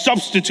a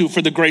substitute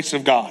for the grace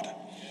of God.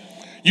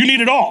 You need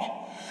it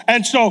all.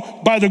 And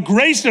so by the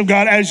grace of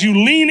God, as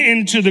you lean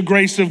into the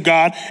grace of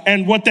God,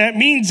 and what that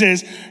means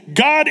is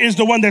God is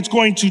the one that's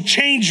going to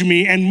change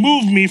me and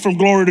move me from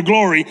glory to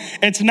glory.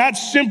 It's not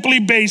simply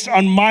based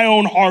on my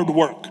own hard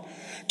work.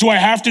 Do I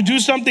have to do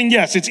something?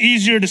 Yes, it's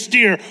easier to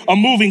steer a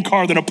moving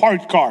car than a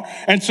parked car.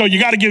 And so you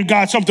got to give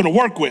God something to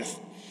work with.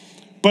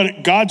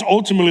 But God's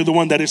ultimately the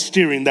one that is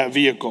steering that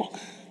vehicle,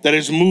 that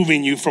is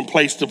moving you from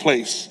place to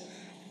place.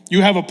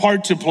 You have a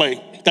part to play.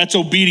 That's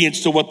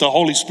obedience to what the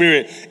Holy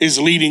Spirit is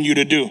leading you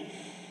to do.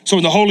 So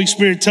when the Holy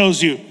Spirit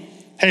tells you,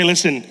 hey,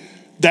 listen,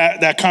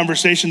 that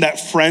conversation, that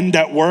friend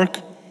at work,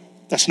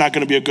 that's not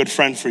going to be a good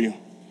friend for you.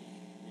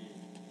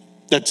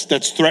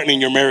 That's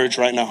threatening your marriage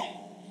right now.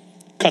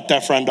 Cut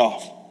that friend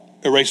off.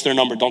 Erase their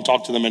number. Don't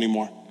talk to them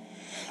anymore.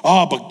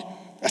 Oh, but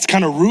that's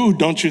kind of rude,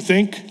 don't you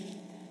think?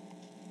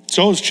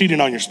 So is cheating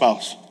on your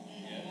spouse.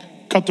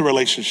 Cut the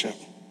relationship.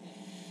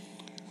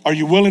 Are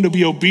you willing to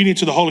be obedient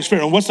to the Holy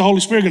Spirit? And what's the Holy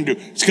Spirit going to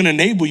do? It's going to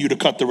enable you to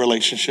cut the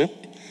relationship.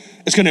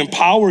 It's going to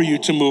empower you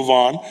to move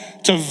on,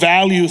 to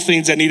value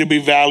things that need to be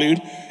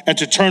valued, and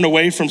to turn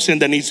away from sin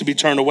that needs to be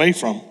turned away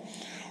from.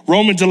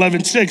 Romans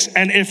 11:6,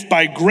 and if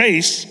by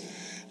grace,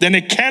 then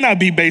it cannot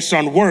be based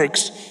on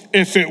works.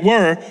 If it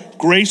were,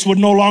 grace would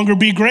no longer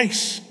be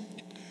grace.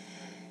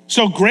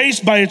 So grace,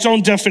 by its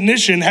own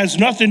definition, has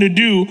nothing to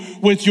do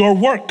with your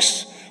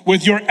works,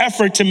 with your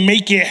effort to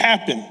make it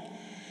happen.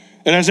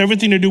 It has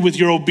everything to do with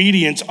your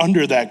obedience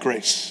under that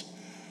grace.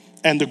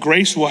 And the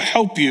grace will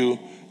help you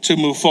to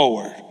move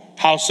forward.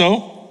 How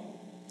so?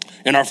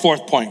 In our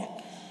 4th point,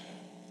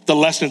 the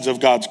lessons of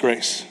God's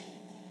grace.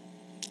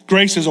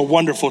 Grace is a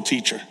wonderful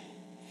teacher.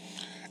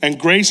 And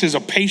grace is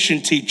a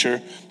patient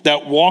teacher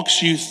that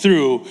walks you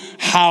through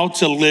how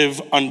to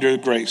live under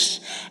grace,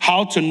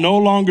 how to no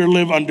longer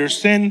live under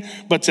sin,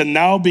 but to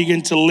now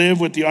begin to live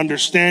with the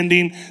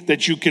understanding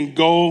that you can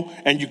go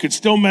and you can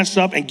still mess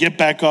up and get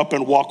back up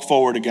and walk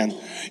forward again.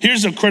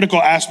 Here's a critical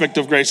aspect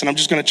of grace, and I'm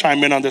just gonna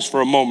chime in on this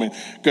for a moment,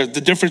 because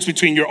the difference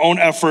between your own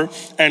effort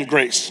and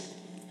grace.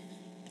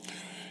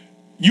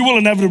 You will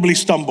inevitably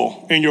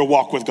stumble in your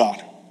walk with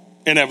God,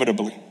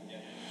 inevitably.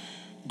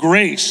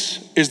 Grace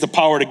is the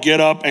power to get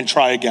up and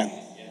try again.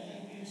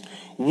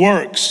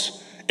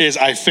 Works is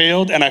I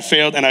failed and I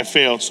failed and I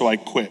failed, so I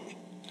quit.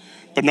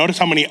 But notice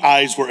how many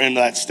I's were in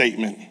that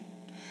statement.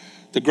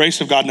 The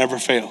grace of God never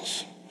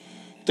fails.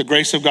 The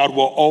grace of God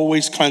will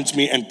always cleanse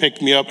me and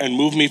pick me up and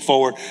move me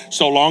forward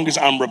so long as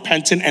I'm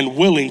repentant and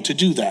willing to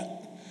do that.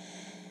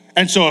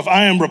 And so if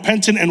I am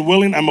repentant and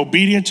willing, I'm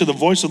obedient to the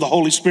voice of the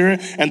Holy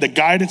Spirit and the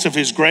guidance of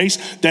his grace,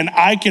 then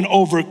I can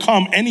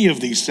overcome any of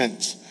these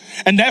sins.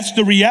 And that's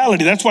the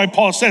reality. That's why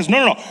Paul says,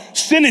 no,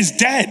 sin is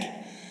dead.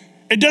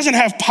 It doesn't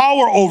have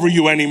power over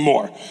you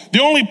anymore.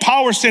 The only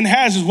power sin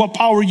has is what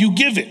power you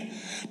give it.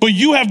 But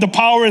you have the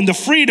power and the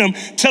freedom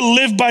to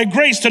live by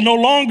grace, to no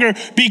longer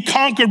be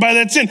conquered by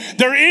that sin.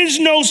 There is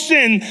no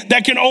sin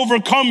that can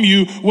overcome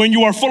you when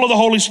you are full of the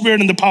Holy Spirit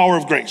and the power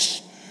of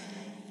grace.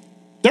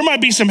 There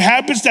might be some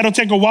habits that'll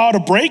take a while to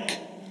break,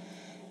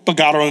 but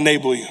God will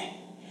enable you.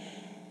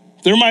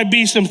 There might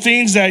be some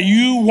things that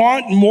you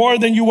want more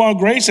than you want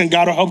grace, and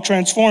God will help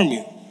transform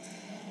you.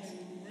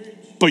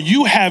 But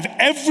you have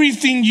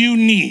everything you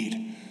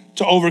need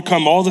to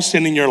overcome all the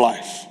sin in your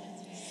life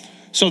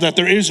so that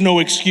there is no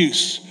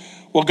excuse.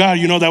 Well, God,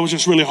 that was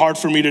just really hard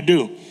for me to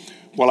do.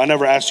 Well, I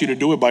never asked you to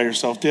do it by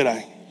yourself, did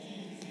I?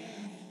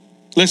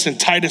 Listen,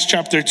 Titus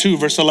chapter 2,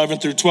 verse 11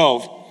 through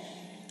 12.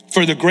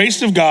 For the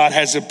grace of God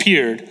has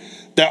appeared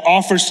that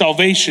offers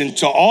salvation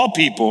to all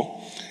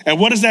people. And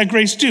what does that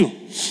grace do?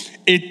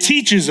 It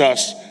teaches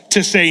us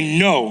to say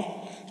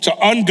no to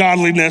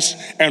ungodliness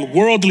and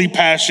worldly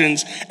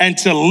passions and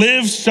to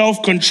live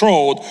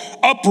self-controlled,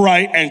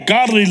 upright, and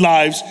godly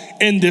lives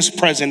in this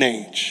present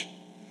age.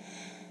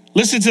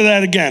 Listen to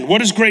that again. What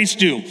does grace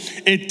do?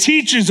 It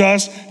teaches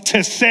us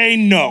to say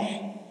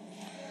no.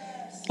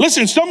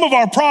 Listen, some of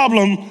our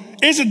problem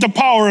isn't the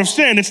power of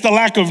sin, it's the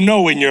lack of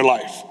no in your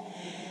life.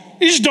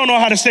 You just don't know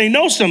how to say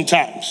no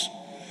sometimes.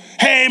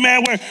 Hey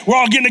man, we're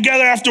all getting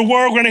together after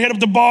work, we're gonna hit up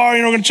the bar,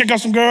 we're gonna check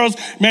out some girls.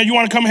 Man, you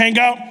wanna come hang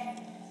out?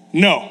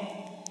 No.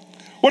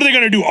 What are they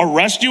gonna do,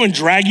 arrest you and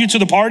drag you to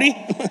the party?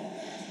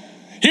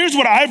 Here's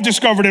what I've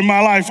discovered in my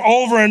life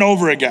over and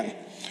over again.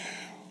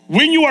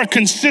 When you are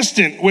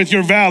consistent with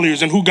your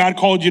values and who God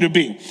called you to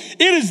be,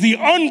 it is the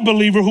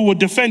unbeliever who will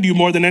defend you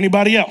more than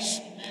anybody else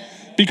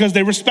because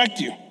they respect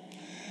you.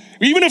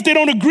 Even if they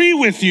don't agree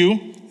with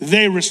you,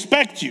 they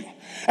respect you.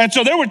 And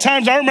so there were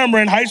times I remember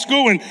in high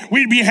school when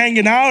we'd be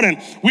hanging out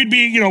and we'd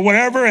be,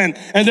 whatever, and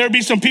there'd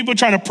be some people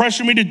trying to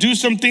pressure me to do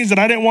some things that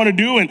I didn't want to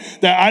do and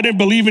that I didn't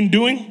believe in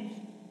doing.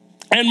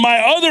 And my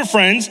other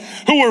friends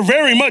who were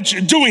very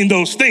much doing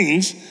those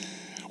things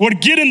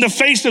would get in the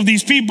face of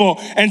these people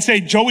and say,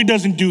 Joey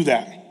doesn't do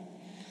that.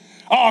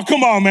 Oh,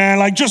 come on, man,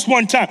 like just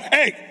one time.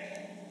 Hey,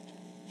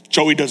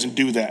 Joey doesn't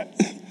do that.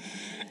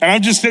 And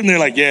I'm just sitting there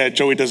like, yeah,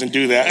 Joey doesn't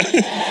do that.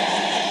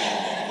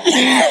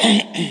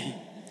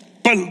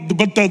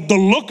 But the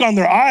look on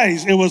their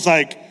eyes, it was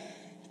like,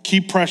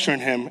 keep pressuring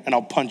him and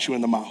I'll punch you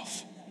in the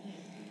mouth.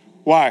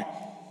 Why?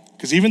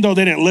 Because even though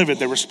they didn't live it,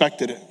 they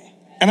respected it.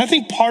 And I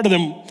think part of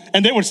them,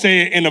 and they would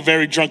say it in a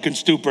very drunken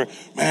stupor,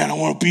 man, I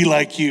want to be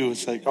like you.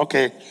 It's like,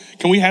 okay,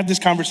 can we have this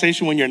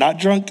conversation when you're not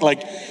drunk?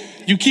 Like,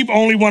 you keep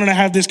only wanting to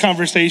have this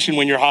conversation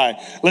when you're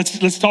high.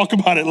 Let's talk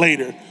about it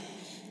later.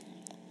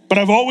 But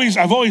I've always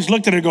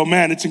looked at it and go,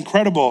 man, it's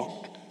incredible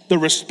the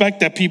respect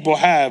that people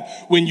have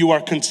when you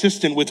are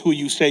consistent with who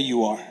you say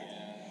you are.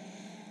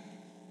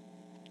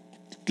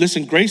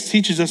 Listen, grace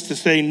teaches us to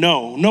say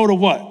no. No to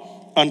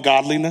what?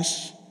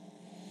 Ungodliness,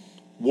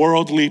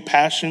 worldly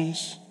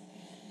passions,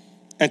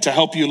 and to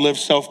help you live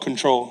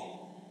self-control.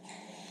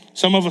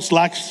 Some of us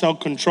lack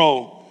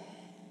self-control,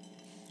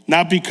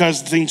 not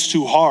because things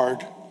too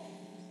hard,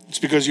 it's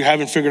because you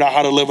haven't figured out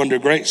how to live under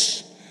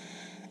grace.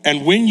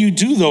 And when you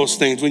do those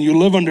things, when you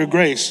live under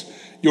grace,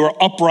 your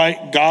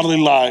upright, godly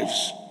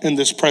lives in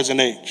this present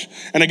age.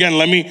 And again,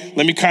 let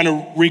me kind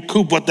of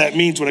recoup what that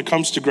means when it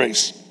comes to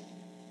grace.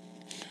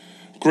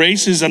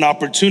 Grace is an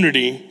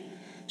opportunity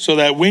so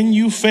that when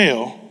you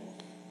fail,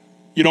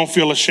 you don't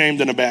feel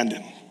ashamed and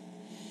abandoned.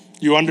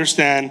 You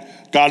understand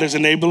God is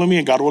enabling me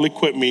and God will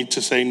equip me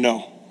to say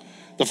no.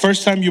 The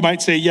first time you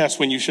might say yes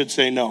when you should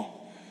say no.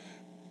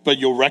 But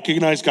you'll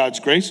recognize God's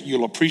grace,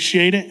 you'll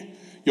appreciate it,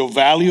 you'll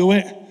value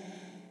it,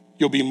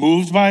 you'll be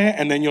moved by it,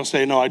 and then you'll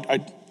say, no, I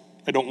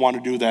don't want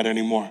to do that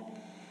anymore.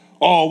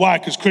 Oh, why?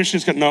 Because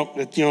Christians can, no,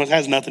 it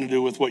has nothing to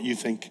do with what you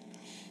think. It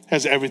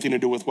has everything to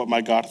do with what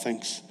my God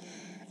thinks.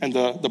 And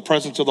the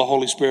presence of the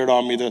Holy Spirit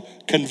on me, the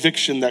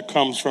conviction that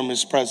comes from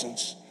his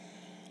presence.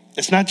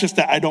 It's not just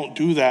that I don't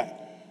do that.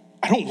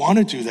 I don't want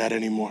to do that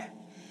anymore.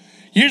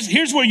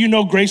 Here's where you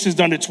know grace has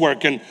done its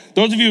work. And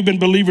those of you who've been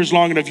believers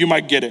long enough, you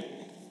might get it.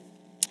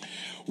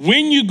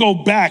 When you go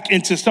back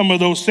into some of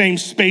those same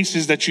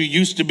spaces that you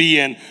used to be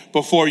in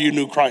before you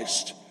knew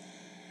Christ,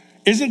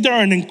 isn't there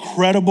an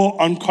incredible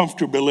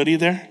uncomfortability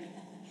there?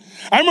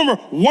 I remember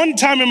one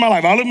time in my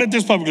life, I'll admit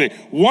this publicly,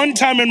 one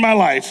time in my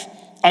life,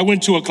 I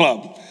went to a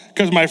club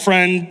because my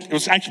friend, it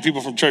was actually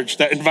people from church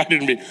that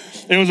invited me.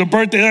 It was a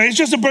birthday, it's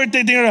just a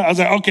birthday dinner. I was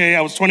like, okay,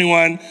 I was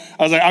 21.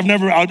 I was like,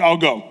 I'll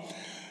go.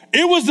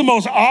 It was the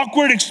most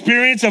awkward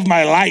experience of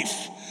my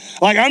life.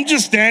 Like, I'm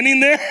just standing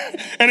there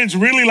and it's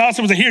really loud.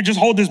 Someone was like, here, just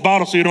hold this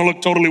bottle so you don't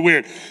look totally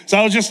weird. So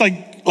I was just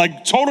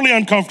like totally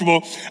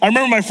uncomfortable. I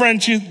remember my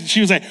friend, she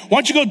was like, why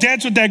don't you go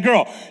dance with that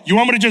girl? You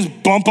want me to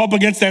just bump up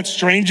against that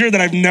stranger that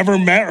I've never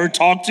met or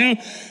talked to?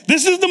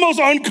 This is the most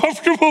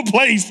uncomfortable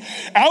place.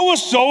 I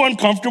was so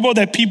uncomfortable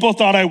that people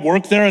thought I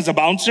worked there as a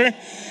bouncer.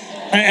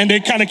 And they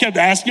kind of kept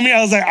asking me.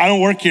 I was like, I don't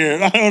work here.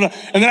 I don't know.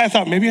 And then I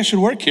thought, maybe I should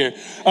work here.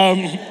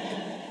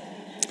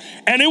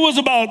 And it was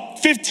about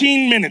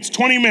 15 minutes,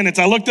 20 minutes.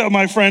 I looked at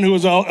my friend who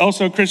was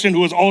also a Christian, who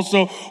was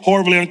also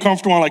horribly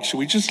uncomfortable. I'm like, should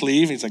we just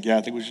leave? He's like, yeah,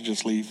 I think we should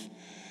just leave.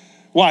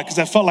 Why? Because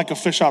I felt like a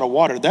fish out of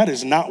water. That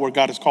is not where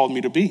God has called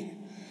me to be.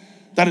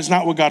 That is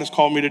not what God has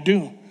called me to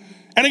do.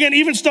 And again,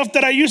 even stuff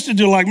that I used to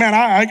do, like, man,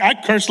 I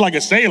cursed like a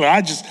sailor.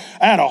 I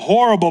had a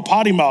horrible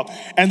potty mouth.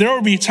 And there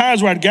would be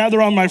times where I'd gather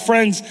around my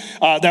friends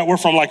that were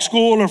from like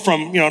school or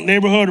from,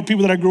 neighborhood or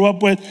people that I grew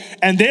up with.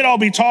 And they'd all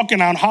be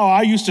talking on how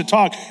I used to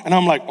talk. And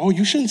I'm like, oh,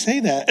 you shouldn't say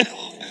that.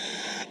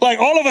 Like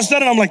all of a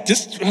sudden I'm like,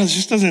 this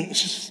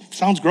just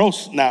sounds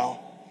gross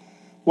now.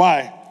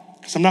 Why?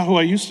 Because I'm not who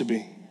I used to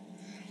be.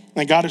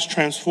 And God has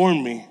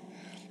transformed me.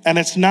 And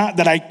it's not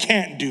that I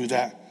can't do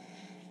that.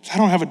 I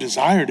don't have a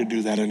desire to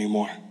do that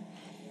anymore.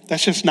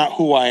 That's just not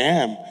who I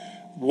am.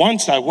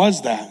 Once I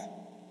was that,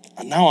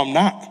 and now I'm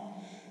not.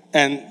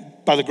 And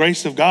by the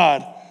grace of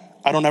God,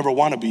 I don't ever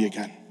want to be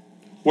again.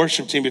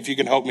 Worship team, if you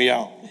can help me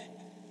out.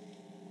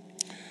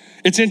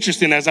 It's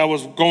interesting, as I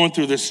was going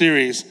through this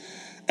series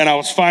and I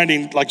was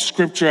finding like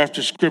scripture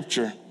after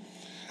scripture,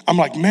 I'm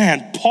like,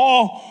 man,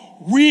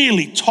 Paul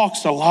really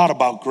talks a lot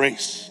about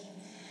grace.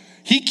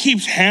 He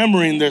keeps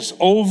hammering this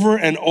over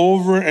and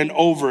over and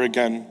over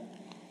again.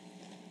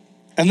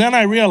 And then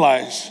I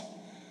realized,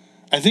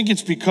 I think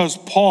it's because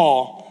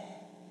Paul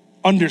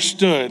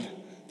understood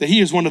that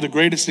he is one of the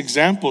greatest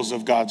examples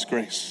of God's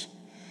grace.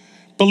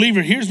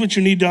 Believer, here's what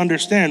you need to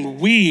understand.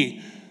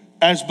 We,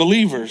 as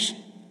believers,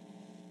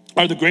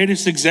 are the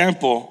greatest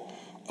example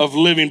of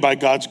living by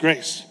God's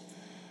grace.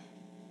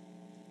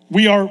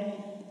 We are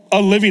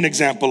a living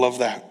example of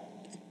that.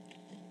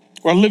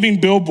 We're a living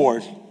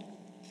billboard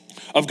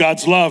of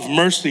God's love,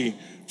 mercy,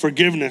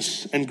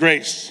 forgiveness, and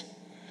grace,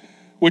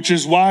 which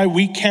is why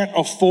we can't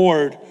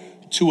afford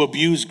to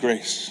abuse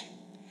grace.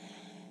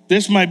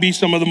 This might be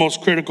some of the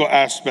most critical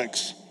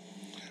aspects.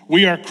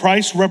 We are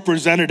Christ's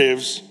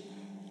representatives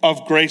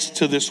of grace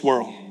to this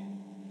world.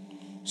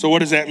 So what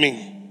does that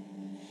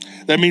mean?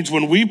 That means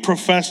when we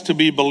profess to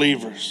be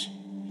believers,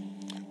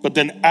 but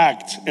then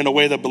act in a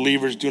way that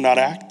believers do not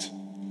act,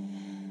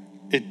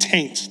 it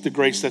taints the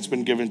grace that's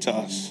been given to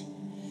us.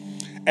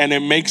 And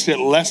it makes it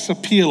less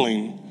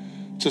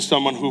appealing to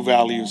someone who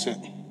values it.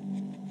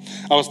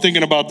 I was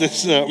thinking about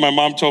this. My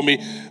mom told me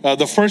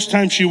the first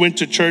time she went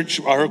to church,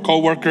 her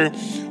coworker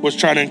was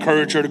trying to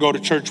encourage her to go to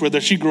church with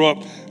her. She grew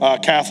up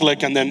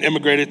Catholic and then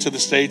immigrated to the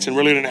States and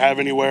really didn't have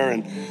anywhere.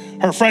 And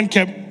her friend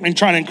kept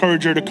trying to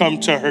encourage her to come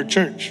to her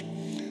church.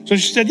 So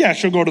she said, yeah,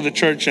 she'll go to the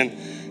church.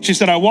 And she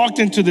said, I walked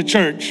into the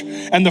church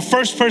and the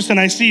first person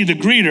I see to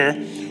greet her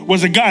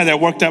was a guy that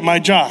worked at my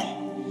job.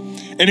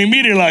 And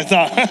immediately I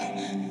thought,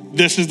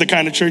 this is the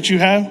kind of church you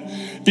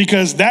have?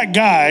 Because that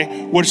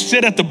guy would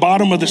sit at the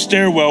bottom of the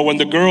stairwell when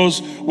the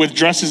girls with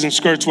dresses and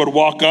skirts would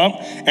walk up,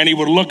 and he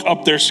would look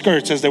up their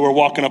skirts as they were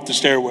walking up the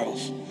stairwells.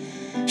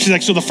 She's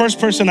like, so the first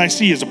person I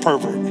see is a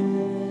pervert.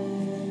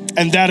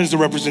 And that is the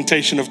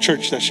representation of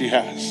church that she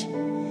has.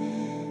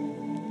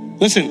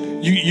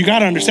 Listen, you got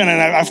to understand,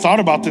 and I've thought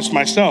about this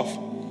myself.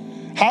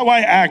 How I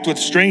act with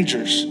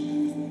strangers,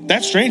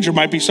 that stranger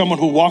might be someone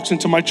who walks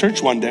into my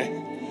church one day.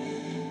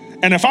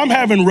 And if I'm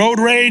having road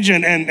rage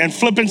and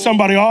flipping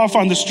somebody off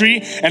on the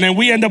street, and then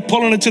we end up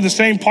pulling into the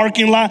same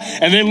parking lot,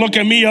 and they look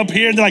at me up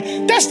here and they're like,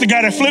 that's the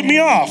guy that flipped me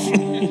off.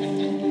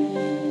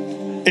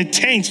 It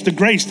taints the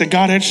grace that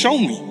God had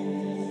shown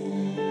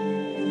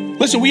me.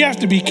 Listen, we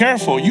have to be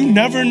careful. You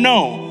never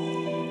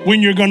know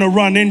when you're gonna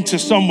run into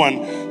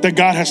someone that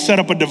God has set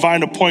up a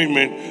divine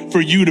appointment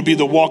for you to be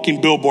the walking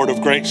billboard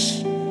of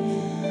grace.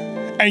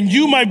 And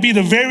you might be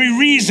the very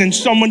reason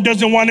someone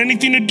doesn't want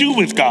anything to do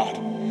with God.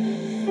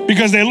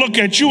 Because they look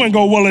at you and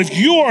go, well, if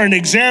you are an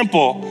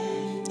example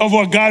of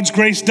what God's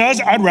grace does,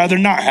 I'd rather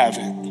not have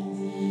it.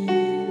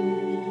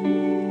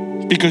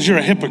 Because you're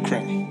a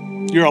hypocrite.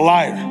 You're a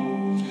liar.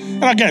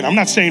 And again, I'm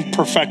not saying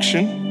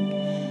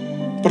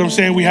perfection, but I'm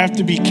saying we have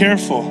to be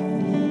careful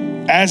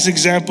as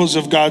examples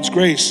of God's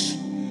grace.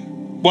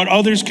 What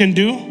others can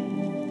do,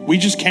 we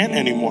just can't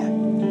anymore.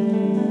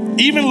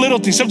 Even little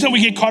things. Sometimes we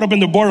get caught up in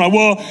the border, like,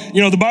 well,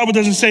 the Bible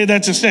doesn't say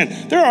that's a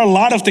sin. There are a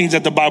lot of things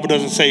that the Bible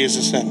doesn't say is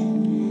a sin.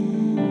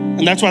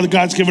 And that's why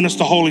God's given us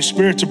the Holy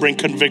Spirit to bring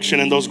conviction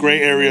in those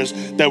gray areas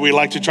that we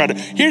like to try to.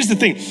 Here's the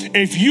thing.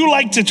 If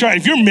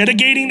you're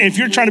mitigating, if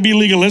you're trying to be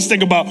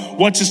legalistic about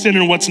what's a sin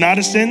and what's not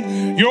a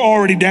sin, you're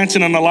already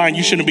dancing on the line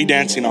you shouldn't be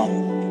dancing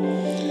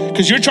on.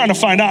 Because you're trying to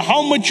find out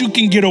how much you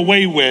can get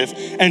away with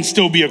and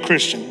still be a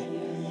Christian.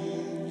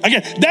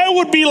 Again, that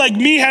would be like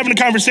me having a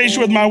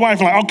conversation with my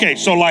wife, like, okay,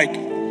 so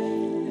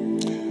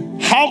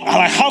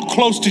how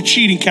close to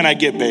cheating can I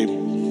get, babe?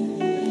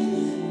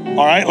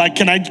 All right, like,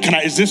 can I,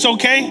 is this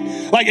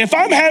okay? Like, if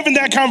I'm having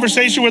that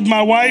conversation with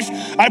my wife,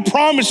 I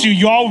promise you,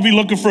 y'all will be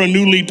looking for a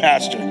new lead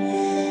pastor,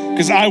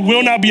 because I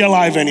will not be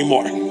alive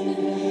anymore.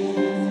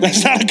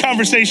 That's not a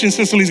conversation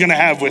Cicely's gonna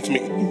have with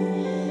me.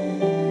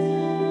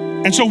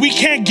 And so we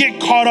can't get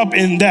caught up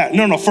in that.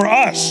 No, for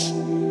us,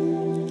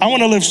 I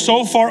wanna live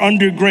so far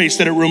under grace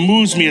that it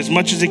removes me as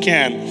much as it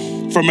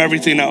can from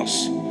everything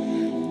else.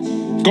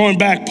 Going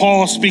back,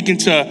 Paul speaking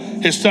to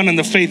his son in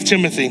the faith,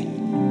 Timothy.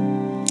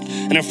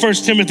 And in 1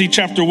 Timothy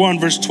chapter 1,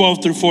 verse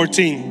 12 through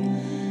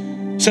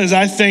 14, says,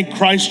 I thank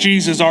Christ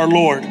Jesus our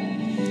Lord,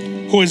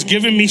 who has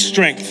given me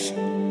strength,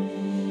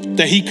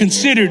 that he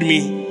considered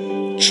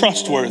me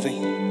trustworthy,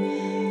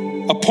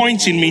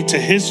 appointing me to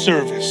his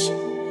service.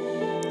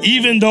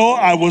 Even though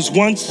I was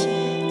once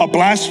a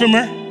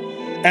blasphemer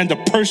and a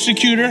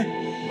persecutor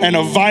and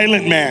a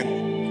violent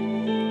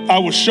man, I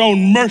was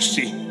shown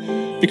mercy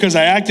because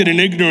I acted in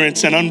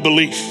ignorance and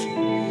unbelief.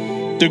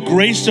 The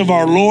grace of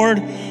our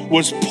Lord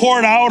was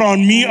poured out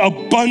on me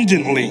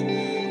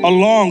abundantly,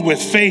 along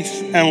with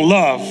faith and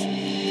love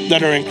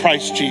that are in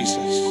Christ Jesus.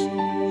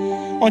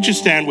 Why don't you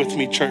stand with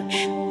me, church?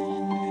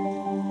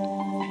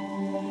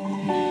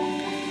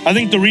 I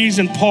think the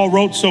reason Paul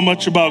wrote so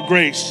much about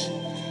grace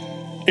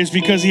is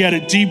because he had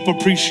a deep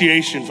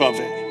appreciation of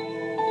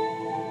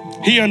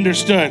it. He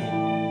understood,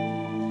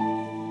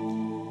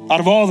 out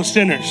of all the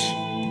sinners,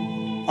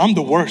 I'm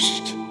the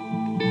worst.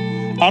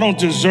 I don't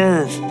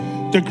deserve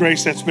the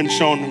grace that's been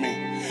shown to me.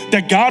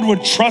 That God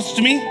would trust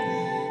me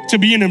to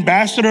be an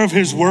ambassador of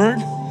his word,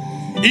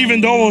 even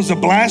though I was a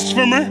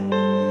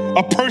blasphemer,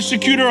 a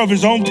persecutor of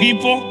his own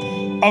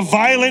people, a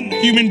violent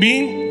human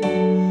being,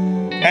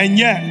 and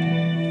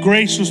yet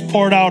grace was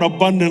poured out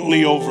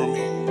abundantly over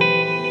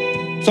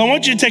me. So I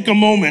want you to take a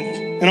moment,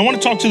 and I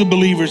want to talk to the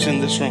believers in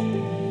this room.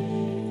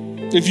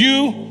 If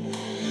you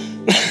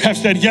have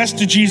said yes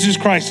to Jesus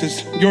Christ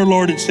as your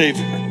Lord and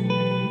Savior,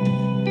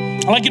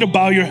 I'd like you to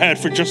bow your head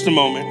for just a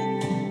moment.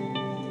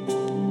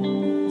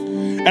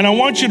 And I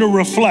want you to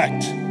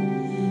reflect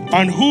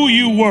on who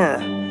you were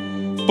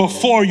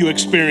before you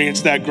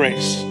experienced that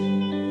grace.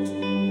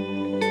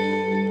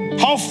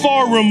 How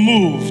far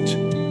removed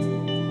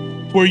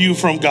were you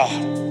from God?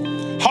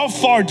 How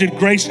far did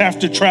grace have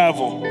to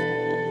travel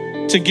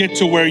to get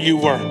to where you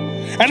were?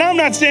 And I'm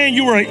not saying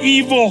you were an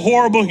evil,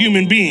 horrible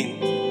human being.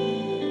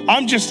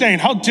 I'm just saying,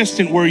 how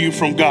distant were you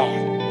from God?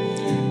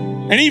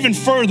 And even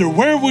further,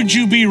 where would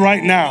you be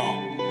right now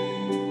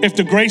if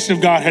the grace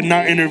of God had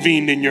not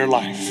intervened in your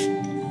life?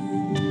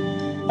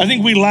 I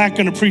think we lack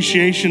an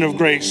appreciation of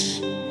grace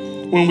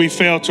when we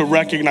fail to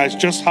recognize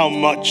just how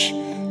much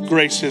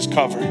grace has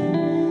covered.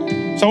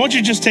 So I want you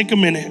to just take a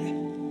minute,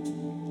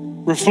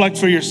 reflect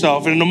for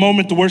yourself. And in a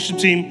moment, the worship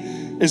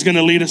team is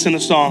gonna lead us in a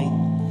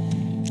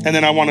song, and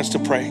then I want us to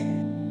pray.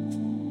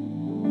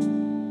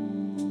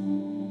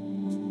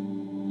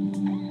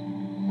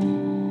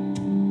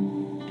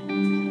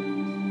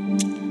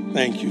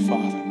 Thank you,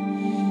 Father.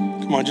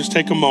 Come on, just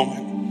take a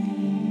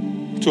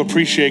moment to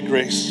appreciate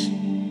grace.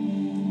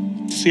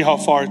 See how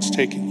far it's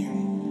taken you.